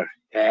sure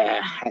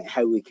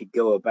how we could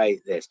go about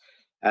this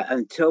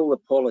until the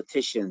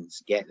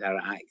politicians get their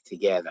act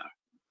together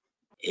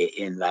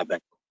in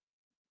Lebanon,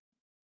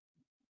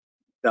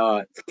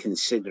 start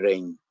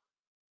considering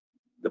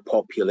the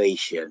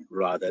population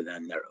rather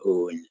than their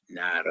own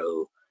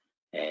narrow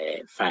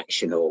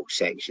factional,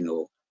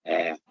 sectional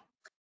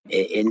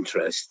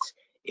interests.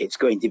 It's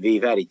going to be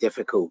very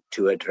difficult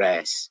to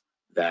address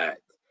that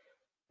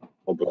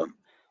problem.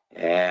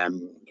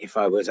 If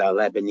I was a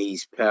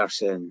Lebanese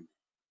person,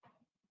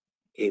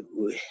 it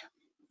would,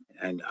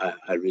 and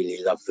I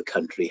really love the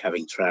country,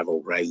 having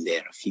travelled round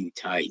there a few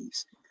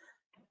times.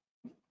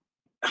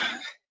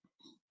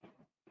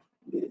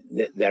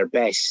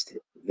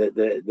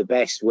 The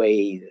best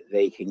way that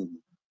they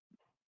can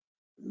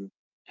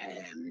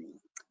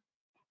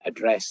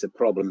address the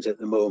problems at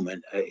the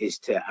moment is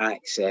to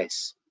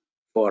access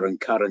foreign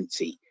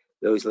currency.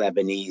 Those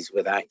Lebanese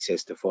with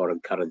access to foreign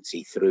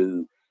currency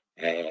through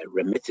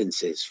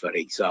remittances, for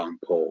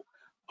example,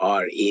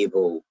 are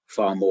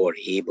far more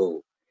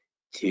able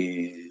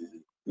to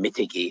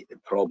mitigate the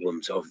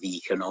problems of the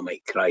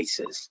economic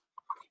crisis.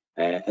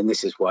 And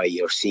this is why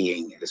you're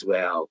seeing as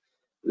well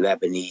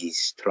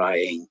Lebanese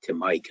trying to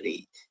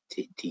migrate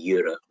to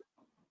Europe.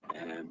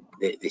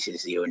 This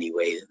is the only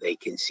way that they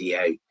can see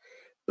out.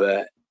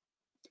 But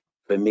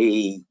for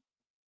me,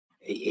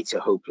 it's a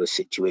hopeless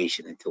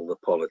situation until the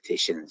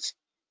politicians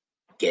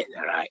get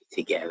their act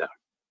together.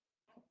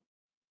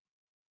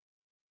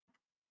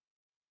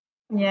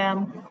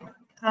 Yeah,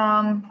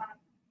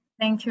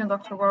 thank you,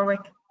 Dr.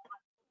 Warwick.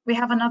 We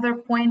have another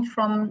point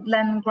from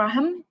Len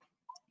Graham.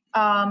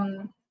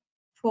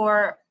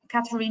 For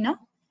Katerina,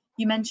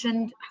 you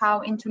mentioned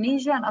how in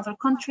Tunisia and other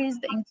countries,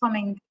 the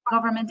incoming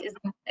government is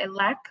in a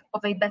lack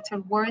of a better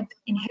word,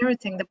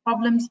 inheriting the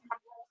problems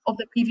of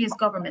the previous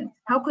government.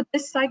 How could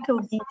this cycle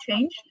be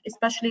changed,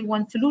 especially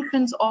when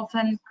solutions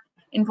often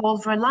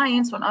involve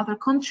reliance on other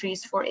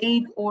countries for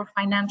aid or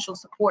financial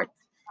support?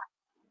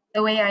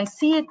 The way I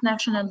see it,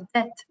 national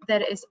debt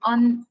that is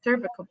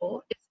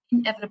unserviceable is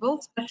inevitable,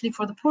 especially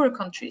for the poorer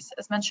countries.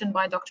 As mentioned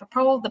by Dr.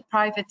 Powell, the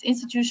private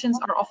institutions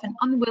are often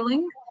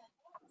unwilling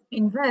to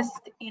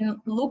invest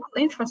in local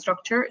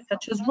infrastructure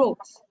such as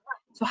roads.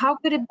 So how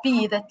could it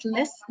be that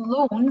less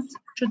loans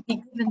should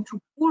be given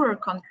to poorer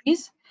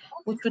countries,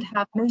 which would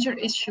have major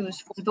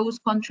issues for those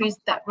countries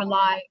that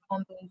rely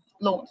on those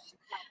loans?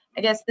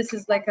 I guess this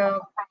is like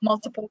a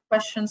multiple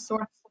question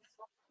sort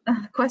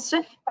of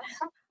question.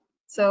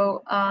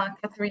 So,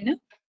 Katerina?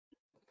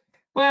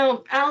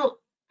 Well,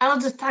 I'll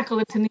just tackle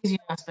the Tunisian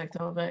aspect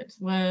of it.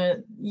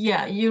 Where,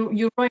 yeah,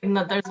 you're right in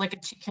that there's like a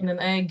chicken and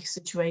egg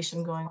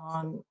situation going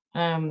on.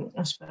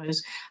 I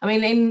suppose. I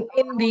mean,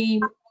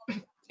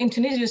 in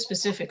Tunisia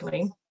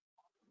specifically.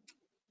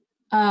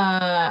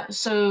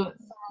 So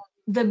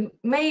the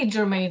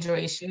major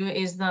issue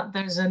is that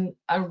there's a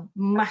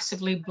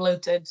massively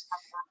bloated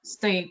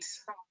state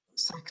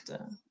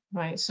sector,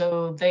 right?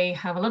 So they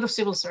have a lot of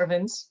civil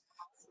servants.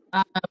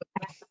 I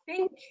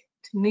think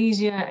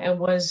Tunisia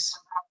was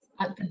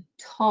at the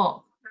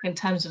top in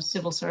terms of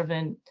civil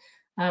servant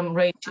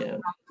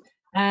ratio,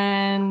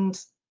 and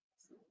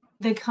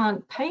they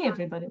can't pay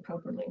everybody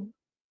properly.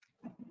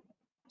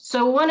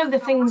 So one of the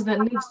things that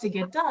needs to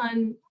get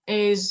done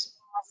is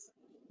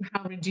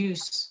how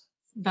reduce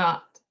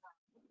that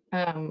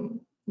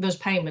those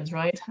payments,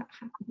 right?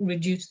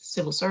 Reduce the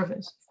civil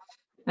service.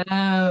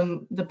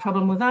 The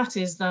problem with that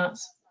is that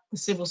the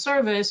civil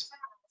service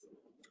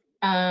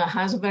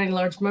has a very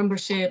large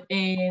membership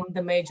in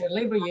the major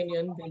labor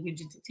union, the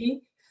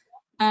UGTT,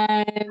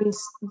 and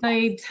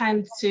they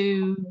tend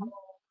to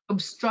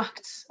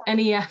obstruct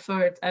any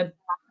effort at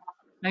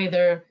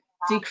either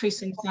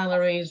decreasing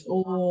salaries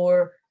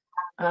or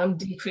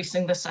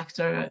decreasing the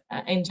sector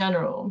in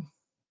general.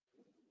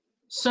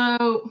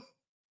 So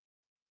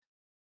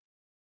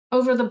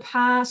over the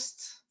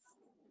past,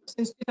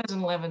 since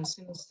 2011,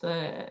 since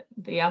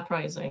the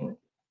uprising,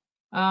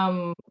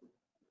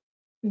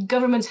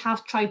 governments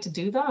have tried to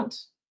do that,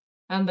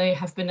 and they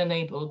have been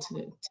unable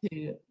to.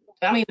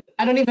 I mean,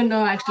 I don't even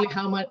know actually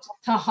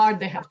how hard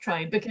they have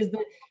tried, because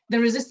the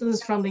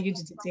resistance from the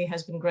UGTT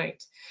has been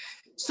great.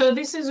 So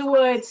this is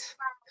what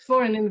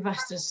foreign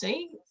investors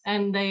see,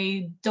 and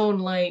they don't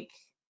like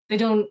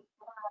the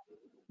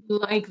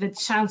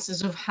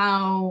chances of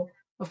how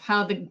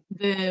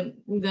the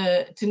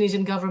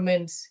Tunisian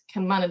government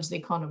can manage the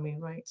economy,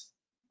 right?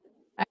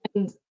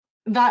 And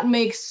that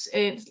makes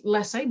it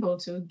less able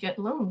to get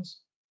loans.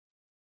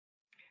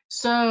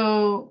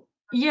 So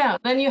yeah,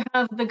 then you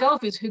have the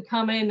Gulfies who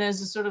come in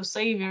as a sort of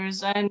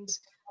saviors, and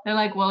they're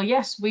like, well,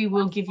 yes, we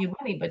will give you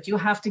money, but you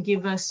have to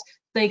give us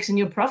stakes in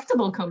your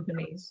profitable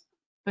companies,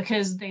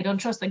 because they don't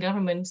trust the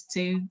government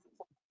to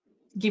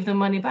give them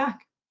money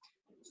back.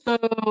 So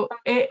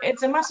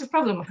it's a massive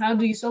problem. How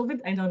do you solve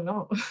it? I don't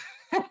know.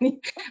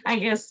 I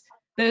guess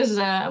there's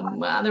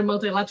other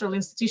multilateral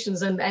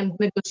institutions and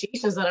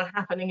negotiations that are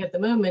happening at the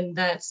moment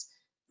that,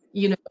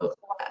 you know,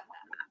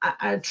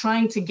 are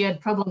trying to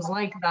get problems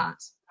like that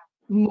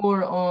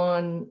more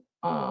on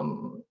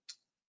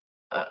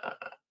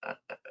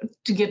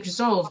to get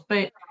resolved,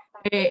 but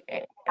there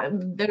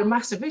are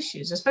massive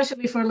issues,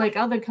 especially for like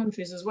other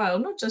countries as well,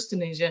 not just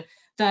Tunisia,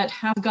 that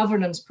have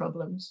governance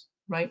problems,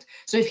 right?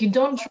 So if you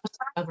don't trust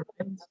the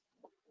government,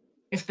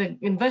 if the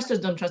investors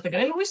don't trust the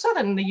government, and we saw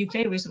that in the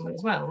UK recently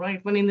as well,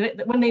 right? When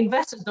the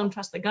investors don't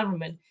trust the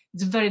government,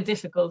 it's very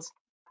difficult to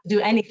do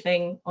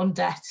anything on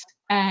debt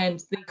and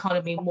the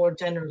economy more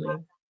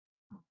generally.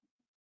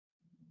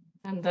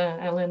 And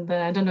Ellen,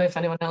 I don't know if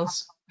anyone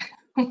else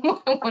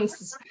wants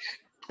to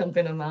jump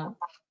in on that.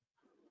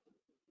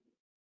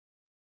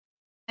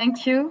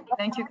 Thank you,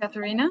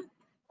 Katharina.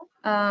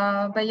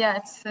 But yeah,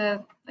 it's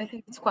I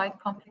think it's quite a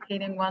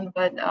complicated one,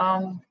 but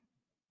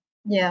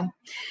yeah.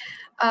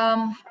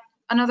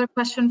 Another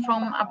question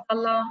from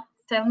Abdallah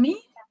Selmi.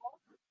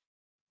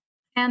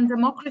 Can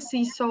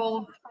democracy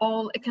solve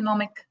all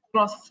economic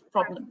growth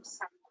problems?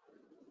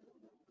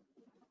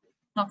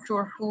 Not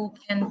sure who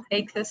can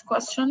take this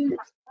question.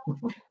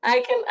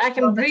 I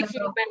can briefly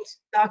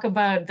talk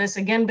about this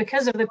again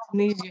because of the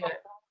Tunisia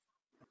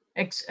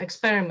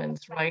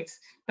experiment, right?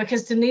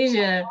 Because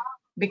Tunisia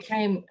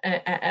became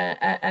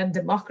a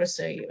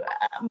democracy,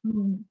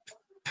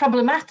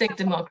 problematic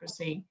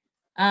democracy,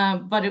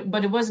 but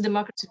it was a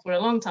democracy for a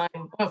long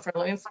time, or for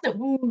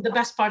the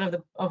best part of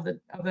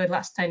the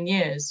last 10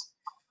 years,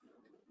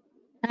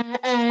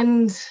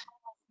 and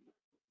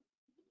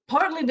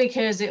partly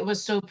because it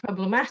was so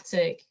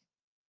problematic,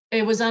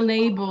 it was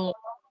unable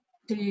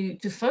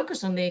to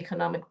focus on the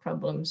economic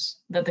problems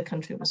that the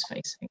country was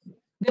facing.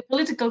 The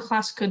political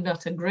class could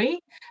not agree.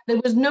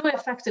 There was no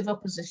effective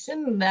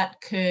opposition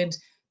that could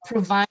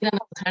provide an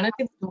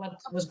alternative to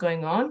what was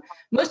going on.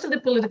 Most of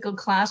the political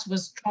class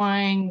was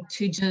trying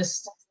to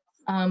just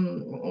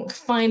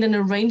find an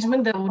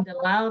arrangement that would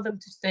allow them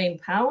to stay in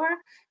power,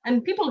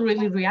 and people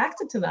really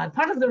reacted to that.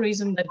 Part of the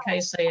reason that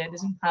Kais Saied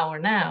is in power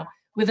now,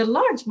 with a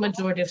large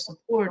majority of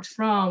support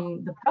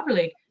from the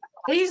public,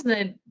 is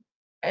that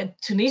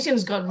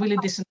Tunisians got really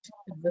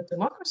disenchanted with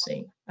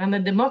democracy and the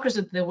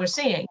democracy that they were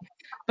seeing.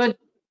 But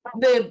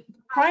the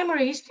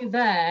primary issue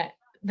there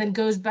then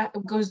goes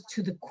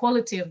to the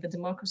quality of the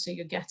democracy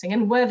you're getting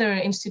and whether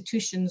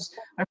institutions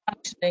are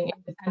functioning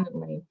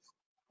independently.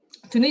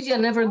 Tunisia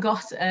never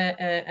got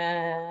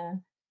a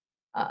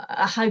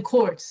high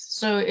court,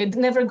 so it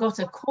never got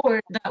a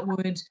court that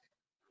would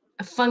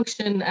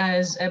function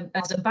as a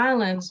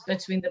balance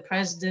between the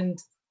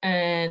president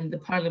and the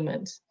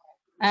parliament.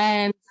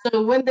 And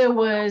so when there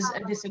was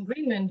a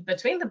disagreement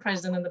between the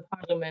president and the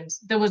parliament,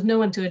 there was no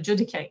one to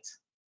adjudicate.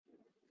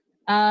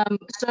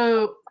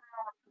 So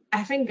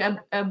I think,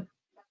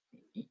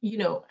 you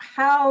know,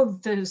 how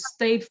the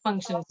state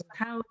functions,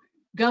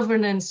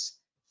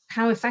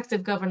 how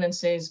effective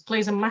governance is,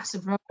 plays a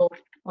massive role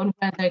on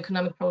whether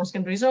economic problems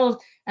can be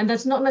resolved. And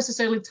that's not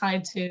necessarily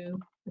tied to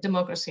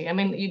democracy. I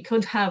mean, you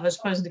could have, I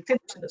suppose, a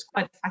dictatorship that's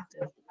quite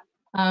effective,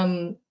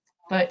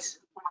 but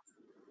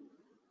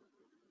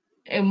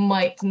it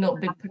might not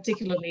be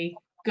particularly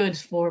good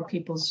for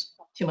people's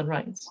human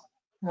rights.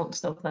 I'll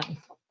stop that.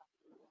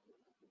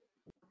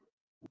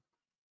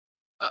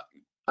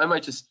 I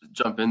might just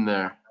jump in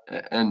there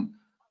and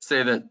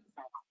say that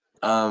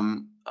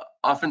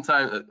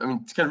oftentimes, I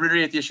mean, to kind of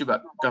reiterate the issue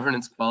about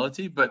governance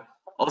quality, but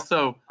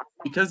also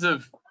because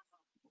of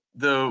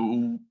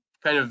the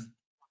kind of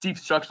deep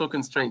structural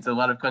constraints that a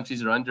lot of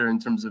countries are under in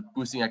terms of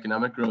boosting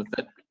economic growth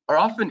that are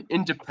often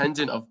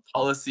independent of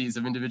policies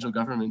of individual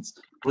governments,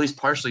 or at least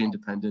partially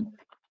independent,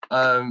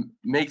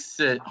 makes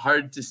it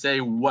hard to say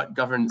what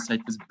governance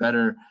type is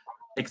better,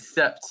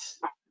 except,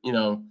 you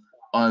know,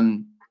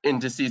 on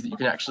indices that you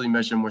can actually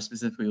measure more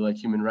specifically, like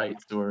human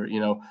rights or, you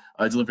know,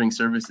 delivering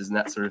services and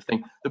that sort of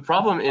thing. The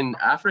problem in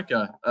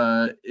Africa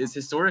is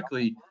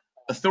historically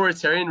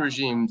authoritarian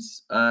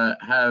regimes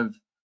have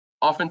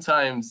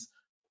oftentimes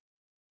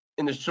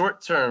in the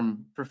short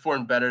term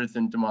perform better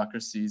than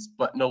democracies,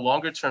 but in the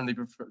longer term in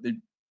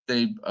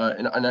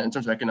terms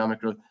of economic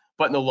growth,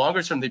 but in the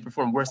longer term they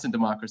perform worse than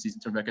democracies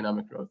in terms of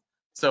economic growth.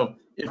 So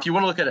if you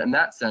want to look at it in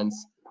that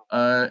sense,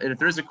 and if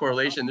there's a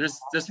correlation, there's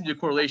to be a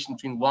correlation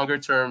between longer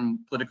term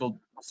political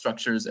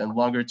structures and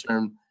longer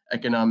term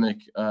economic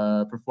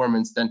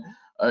performance, then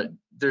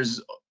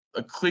there's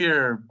a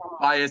clear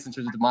bias in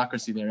terms of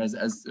democracy there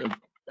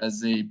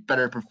as a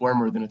better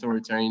performer than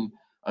authoritarian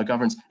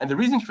governance. And the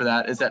reason for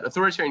that is that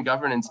authoritarian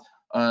governance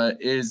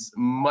is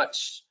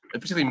much,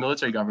 particularly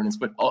military governance,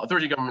 but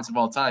authoritarian governments of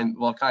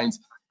all kinds,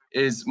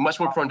 is much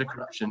more prone to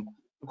corruption.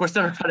 Of course,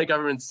 democratic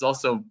governance is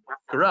also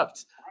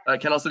corrupt,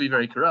 can also be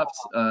very corrupt,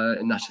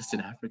 and not just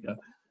in Africa.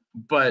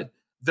 But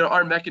there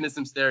are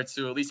mechanisms there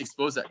to at least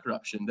expose that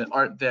corruption that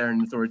aren't there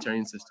in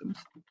authoritarian systems.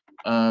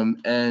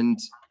 And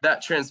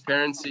that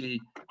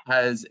transparency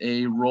has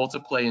a role to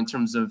play in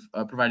terms of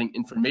providing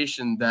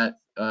information that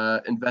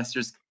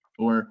investors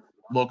or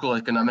local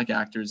economic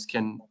actors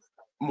can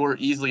more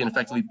easily and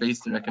effectively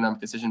base their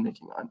economic decision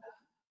making on.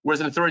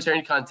 Whereas in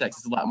authoritarian context,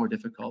 it's a lot more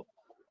difficult,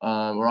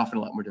 or often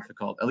a lot more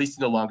difficult, at least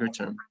in the longer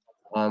term.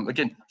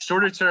 Again,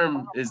 shorter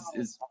term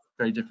is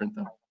very different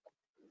though.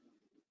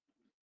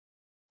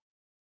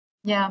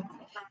 Yeah,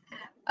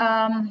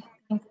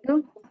 thank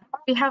you.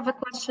 we have a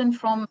question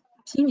from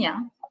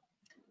Kenya,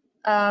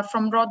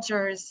 from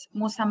Rogers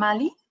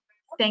Musamali,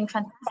 saying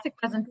fantastic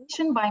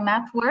presentation by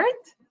Matt Word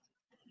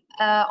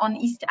on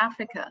East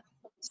Africa.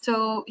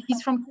 So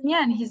he's from Kenya,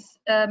 and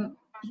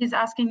he's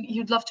asking,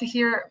 he'd love to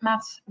hear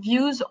Matt's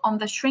views on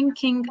the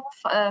shrinking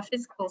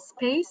fiscal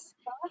space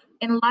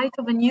in light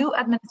of a new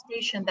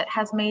administration that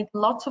has made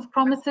lots of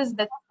promises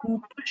that are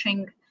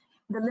pushing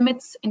the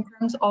limits in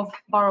terms of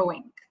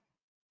borrowing.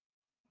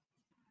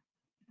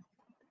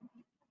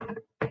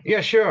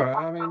 Yeah, sure.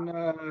 I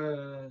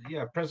mean,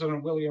 yeah,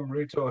 President William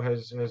Ruto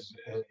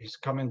he's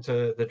come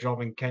into the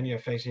job in Kenya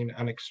facing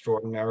an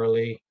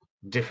extraordinarily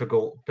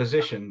difficult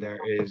position. There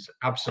is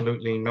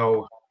absolutely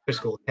no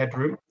fiscal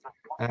headroom,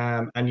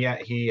 and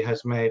yet he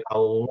has made a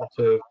lot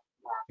of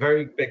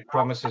very big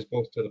promises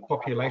both to the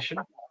population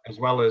as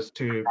well as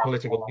to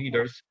political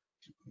leaders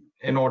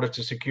in order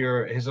to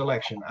secure his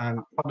election. And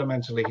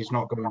fundamentally, he's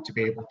not going to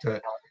be able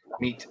to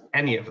meet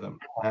any of them.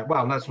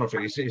 Well, that's not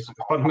true. He's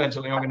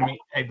fundamentally not going to be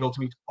able to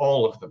meet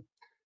all of them.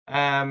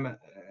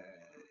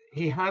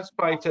 He has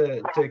tried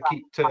to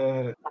keep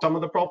to some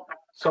of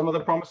the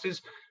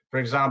promises. For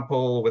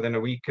example, within a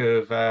week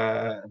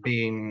of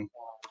being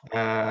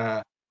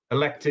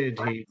elected,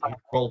 he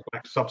rolled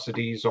back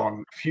subsidies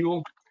on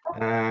fuel.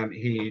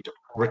 He'd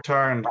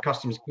returned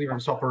customs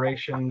clearance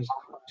operations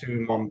to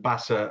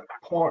Mombasa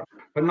port,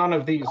 but none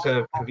of these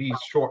have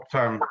eased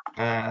short-term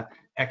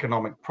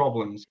economic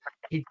problems.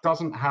 He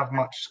doesn't have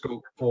much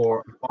scope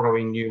for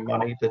borrowing new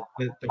money.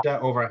 The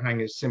debt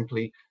overhang is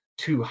simply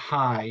too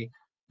high.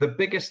 The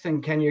biggest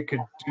thing Kenya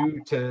could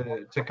do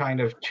to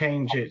kind of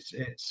change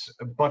its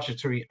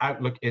budgetary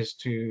outlook is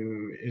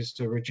to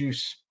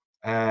reduce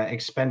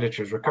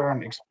expenditures,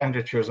 recurrent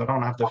expenditures. I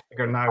don't have the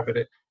figure now, but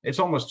it's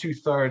almost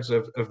 2/3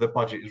 of the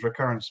budget is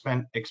recurrent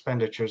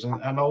expenditures,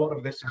 and a lot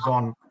of this is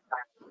on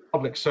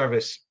public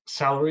service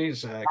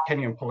salaries.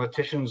 Kenyan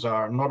politicians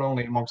are not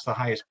only amongst the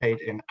highest paid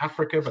in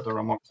Africa, but they're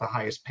amongst the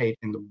highest paid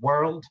in the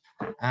world.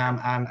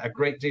 And a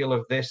great deal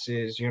of this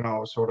is, you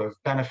know, sort of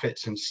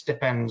benefits and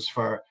stipends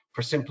for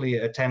simply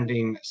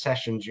attending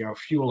sessions, you know,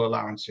 fuel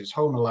allowances,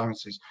 home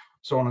allowances,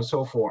 so on and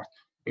so forth.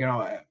 You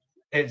know,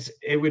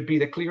 it would be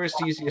the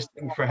clearest, easiest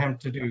thing for him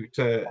to do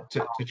to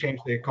change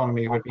the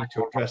economy would be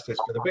to address this.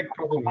 But the big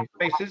problem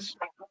he faces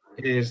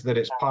is that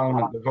it's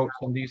Parliament that votes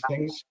on these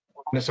things.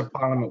 And it's a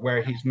parliament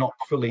where he's not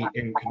fully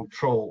in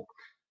control.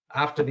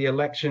 After the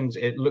elections,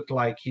 it looked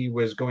like he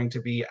was going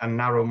to be a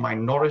narrow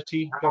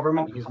minority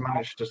government. He's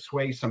managed to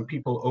sway some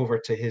people over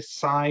to his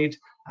side,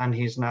 and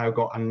he's now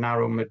got a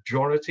narrow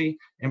majority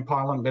in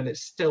parliament, but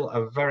it's still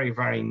a very,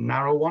 very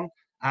narrow one.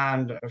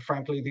 And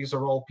frankly, these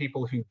are all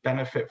people who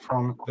benefit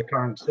from the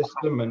current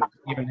system, and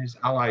even his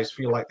allies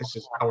feel like this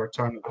is our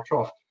turn at the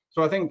trough.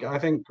 So I think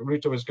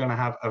Ruto is going to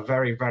have a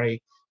very,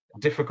 very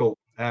difficult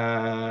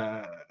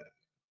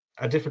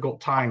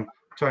time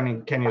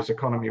turning Kenya's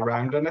economy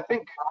around. And I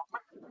think,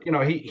 you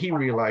know, he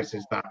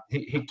realizes that.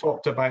 He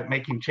talked about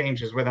making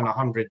changes within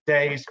 100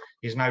 days.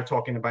 He's now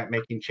talking about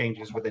making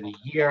changes within a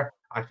year.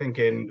 I think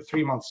in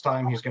 3 months'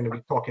 time, he's going to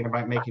be talking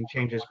about making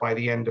changes by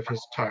the end of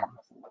his term.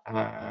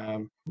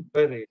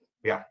 But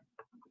yeah,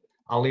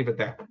 I'll leave it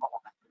there.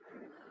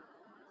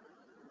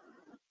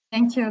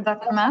 Thank you,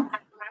 Dr.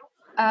 Matt.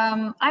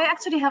 I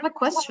actually have a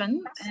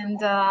question, and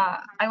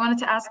I wanted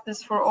to ask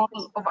this for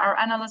all of our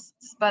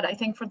analysts, but I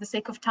think for the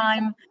sake of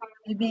time,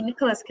 maybe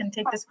Nicholas can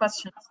take this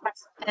question.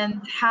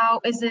 And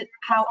how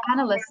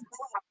analysts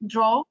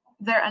draw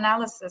their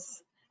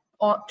analysis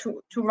or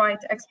to write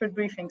expert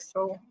briefings?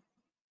 So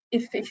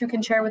if you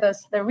can share with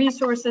us the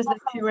resources that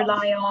you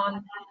rely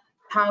on,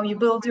 how you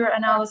build your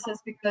analysis,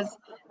 because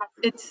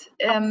it's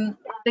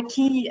the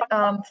key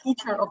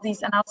feature of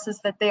these analysis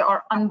that they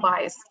are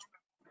unbiased.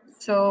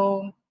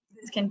 So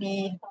this can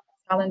be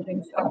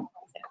challenging. So,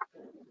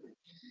 yeah.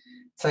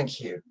 Thank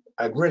you.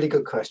 A really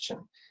good question.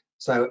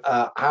 So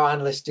how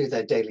analysts do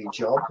their daily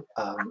job,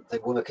 they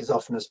work as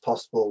often as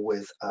possible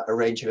with a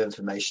range of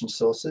information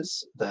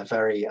sources. They're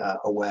very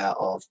aware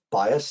of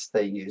bias.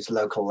 They use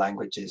local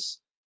languages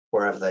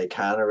wherever they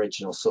can,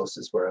 original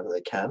sources wherever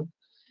they can.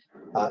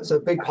 So a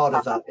big part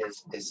of that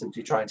is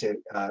simply trying to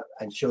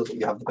ensure that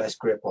you have the best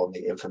grip on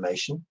the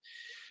information.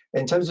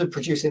 In terms of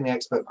producing the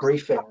expert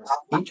briefings,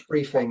 each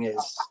briefing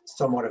is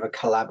somewhat of a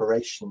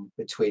collaboration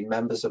between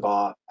members of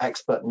our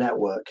expert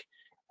network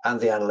and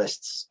the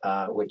analysts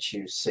which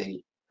you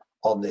see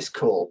on this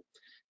call.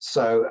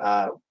 So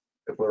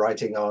if we're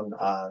writing on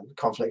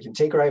conflict in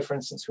Tigray, for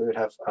instance, we would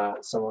have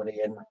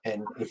somebody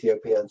in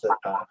Ethiopia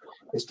that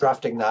is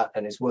drafting that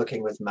and is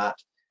working with Matt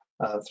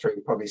through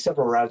probably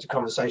several rounds of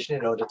conversation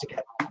in order to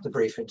get the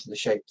brief into the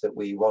shape that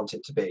we want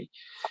it to be.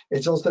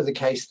 It's also the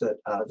case that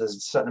there's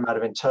a certain amount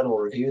of internal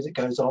review that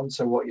goes on.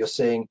 So what you're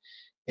seeing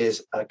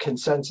is a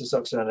consensus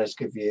Oxford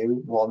Analytica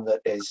view, one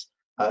that is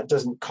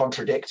doesn't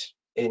contradict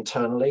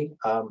internally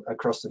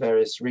across the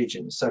various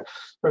regions. So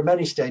there are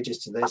many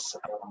stages to this.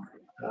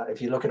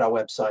 If you look at our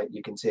website,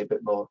 you can see a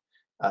bit more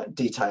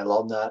detail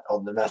on that,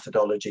 on the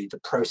methodology, the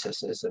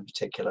processes in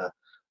particular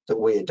that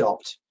we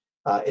adopt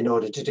in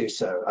order to do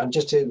so. And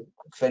just to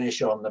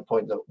finish on the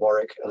point that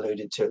Warwick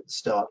alluded to at the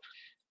start,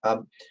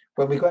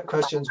 when we get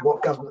questions,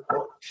 what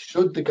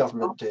should the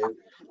government do?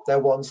 They're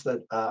ones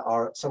that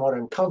are somewhat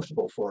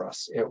uncomfortable for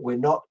us. We're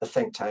not a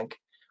think tank.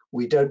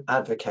 We don't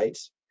advocate.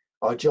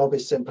 Our job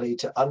is simply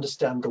to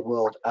understand the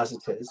world as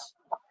it is,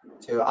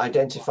 to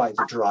identify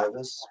the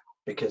drivers,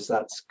 because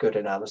that's good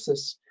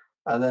analysis,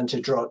 and then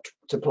to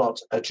plot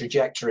a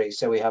trajectory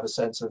so we have a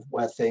sense of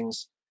where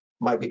things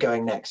might be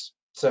going next.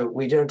 So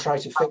we don't try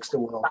to fix the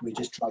world, we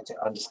just try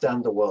to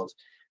understand the world.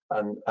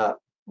 And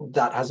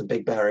that has a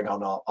big bearing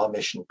on our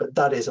mission, but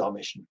that is our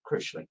mission,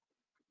 crucially.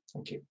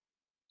 Thank you.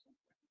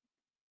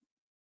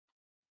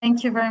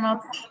 Thank you very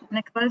much,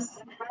 Nicholas.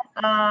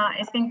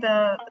 I think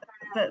the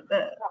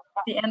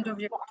end of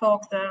your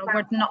talk,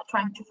 we're not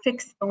trying to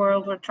fix the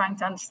world, we're trying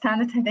to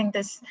understand it. I think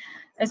this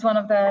is one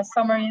of the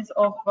summaries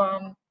of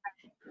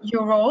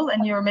your role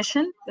and your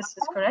mission. This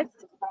is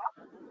correct.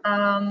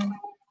 And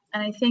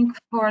I think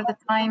for the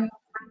time,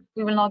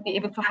 we will not be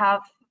able to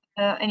have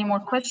any more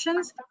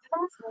questions.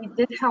 We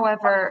did,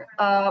 however,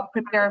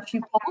 prepare a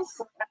few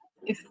polls.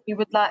 If we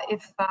would like,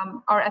 if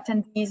our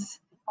attendees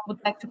would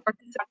like to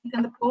participate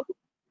in the poll,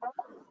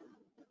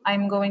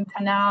 I'm going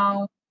to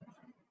now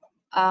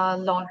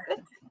launch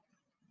it.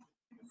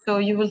 So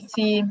you will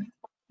see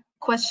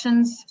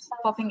questions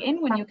popping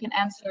in when you can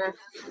answer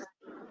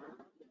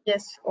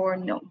yes or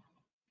no.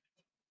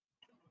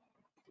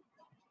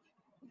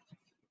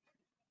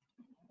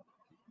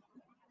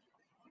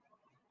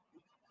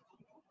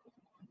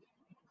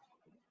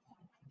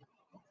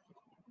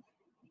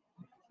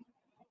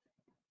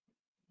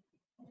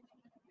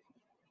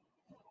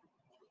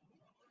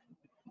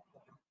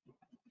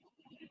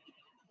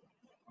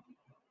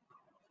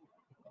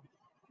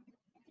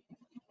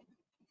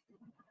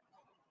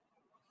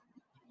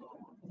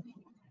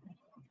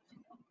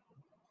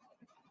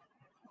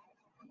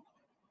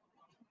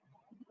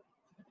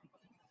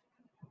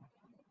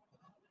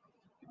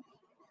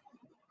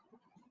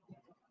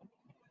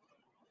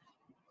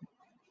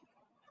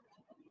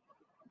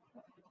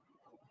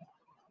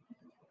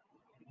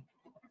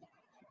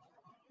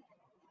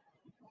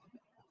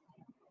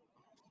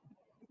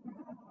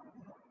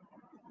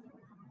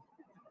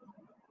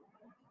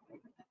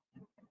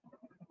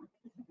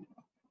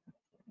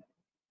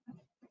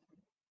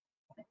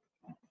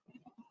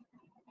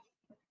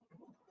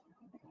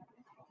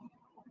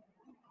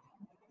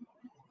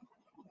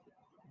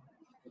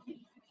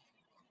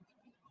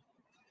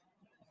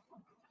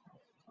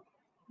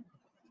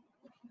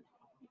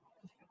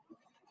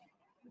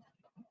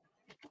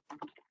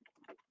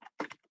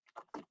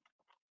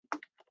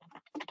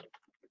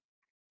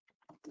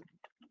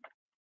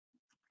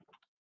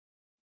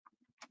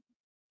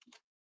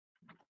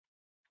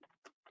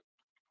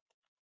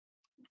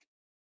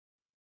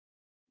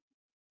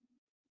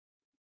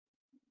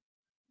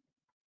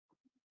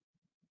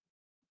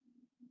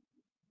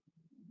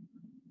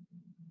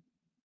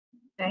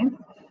 Okay,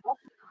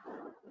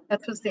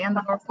 that was the end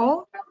of our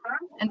poll.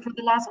 And for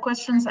the last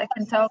questions, I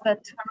can tell that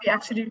we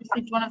actually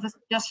received one of the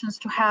suggestions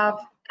to have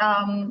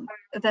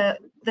the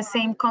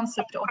same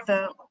concept of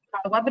the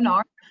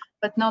webinar,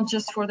 but not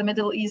just for the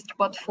Middle East,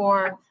 but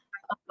for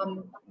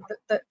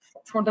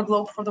the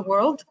globe, for the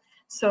world.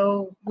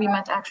 So we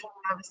might actually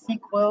have a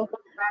sequel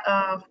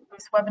for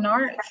this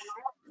webinar,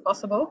 if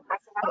possible,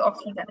 with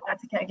Oxford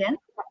Analytica again.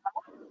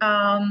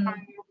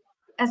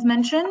 As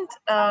mentioned,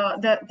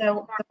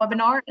 the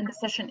webinar and the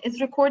session is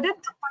recorded.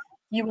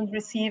 You will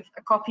receive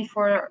a copy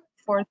for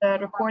the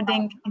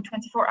recording in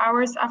 24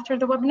 hours after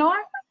the webinar,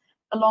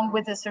 along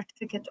with a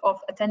certificate of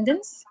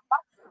attendance.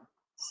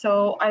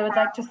 So I would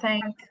like to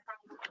thank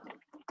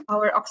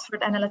our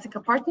Oxford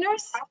Analytica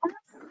partners,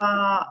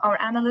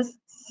 our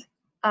analysts,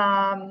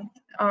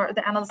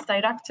 the analyst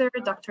director,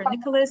 Dr.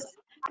 Nicholas.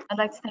 I'd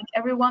like to thank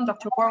everyone,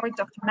 Dr. Warwick,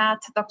 Dr.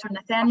 Matt, Dr.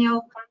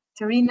 Nathaniel,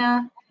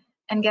 Tarina,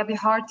 and Gabby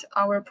Hart,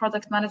 our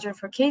product manager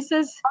for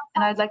cases.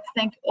 And I'd like to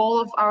thank all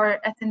of our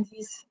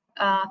attendees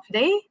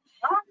today.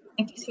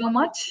 Thank you so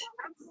much.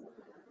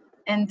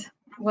 And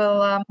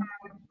we'll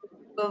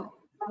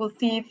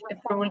see if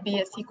there will be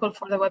a sequel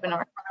for the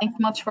webinar. Thanks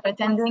much for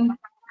attending.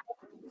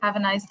 Have a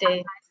nice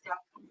day.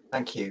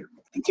 Thank you.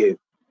 Thank you.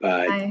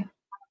 Bye. Bye.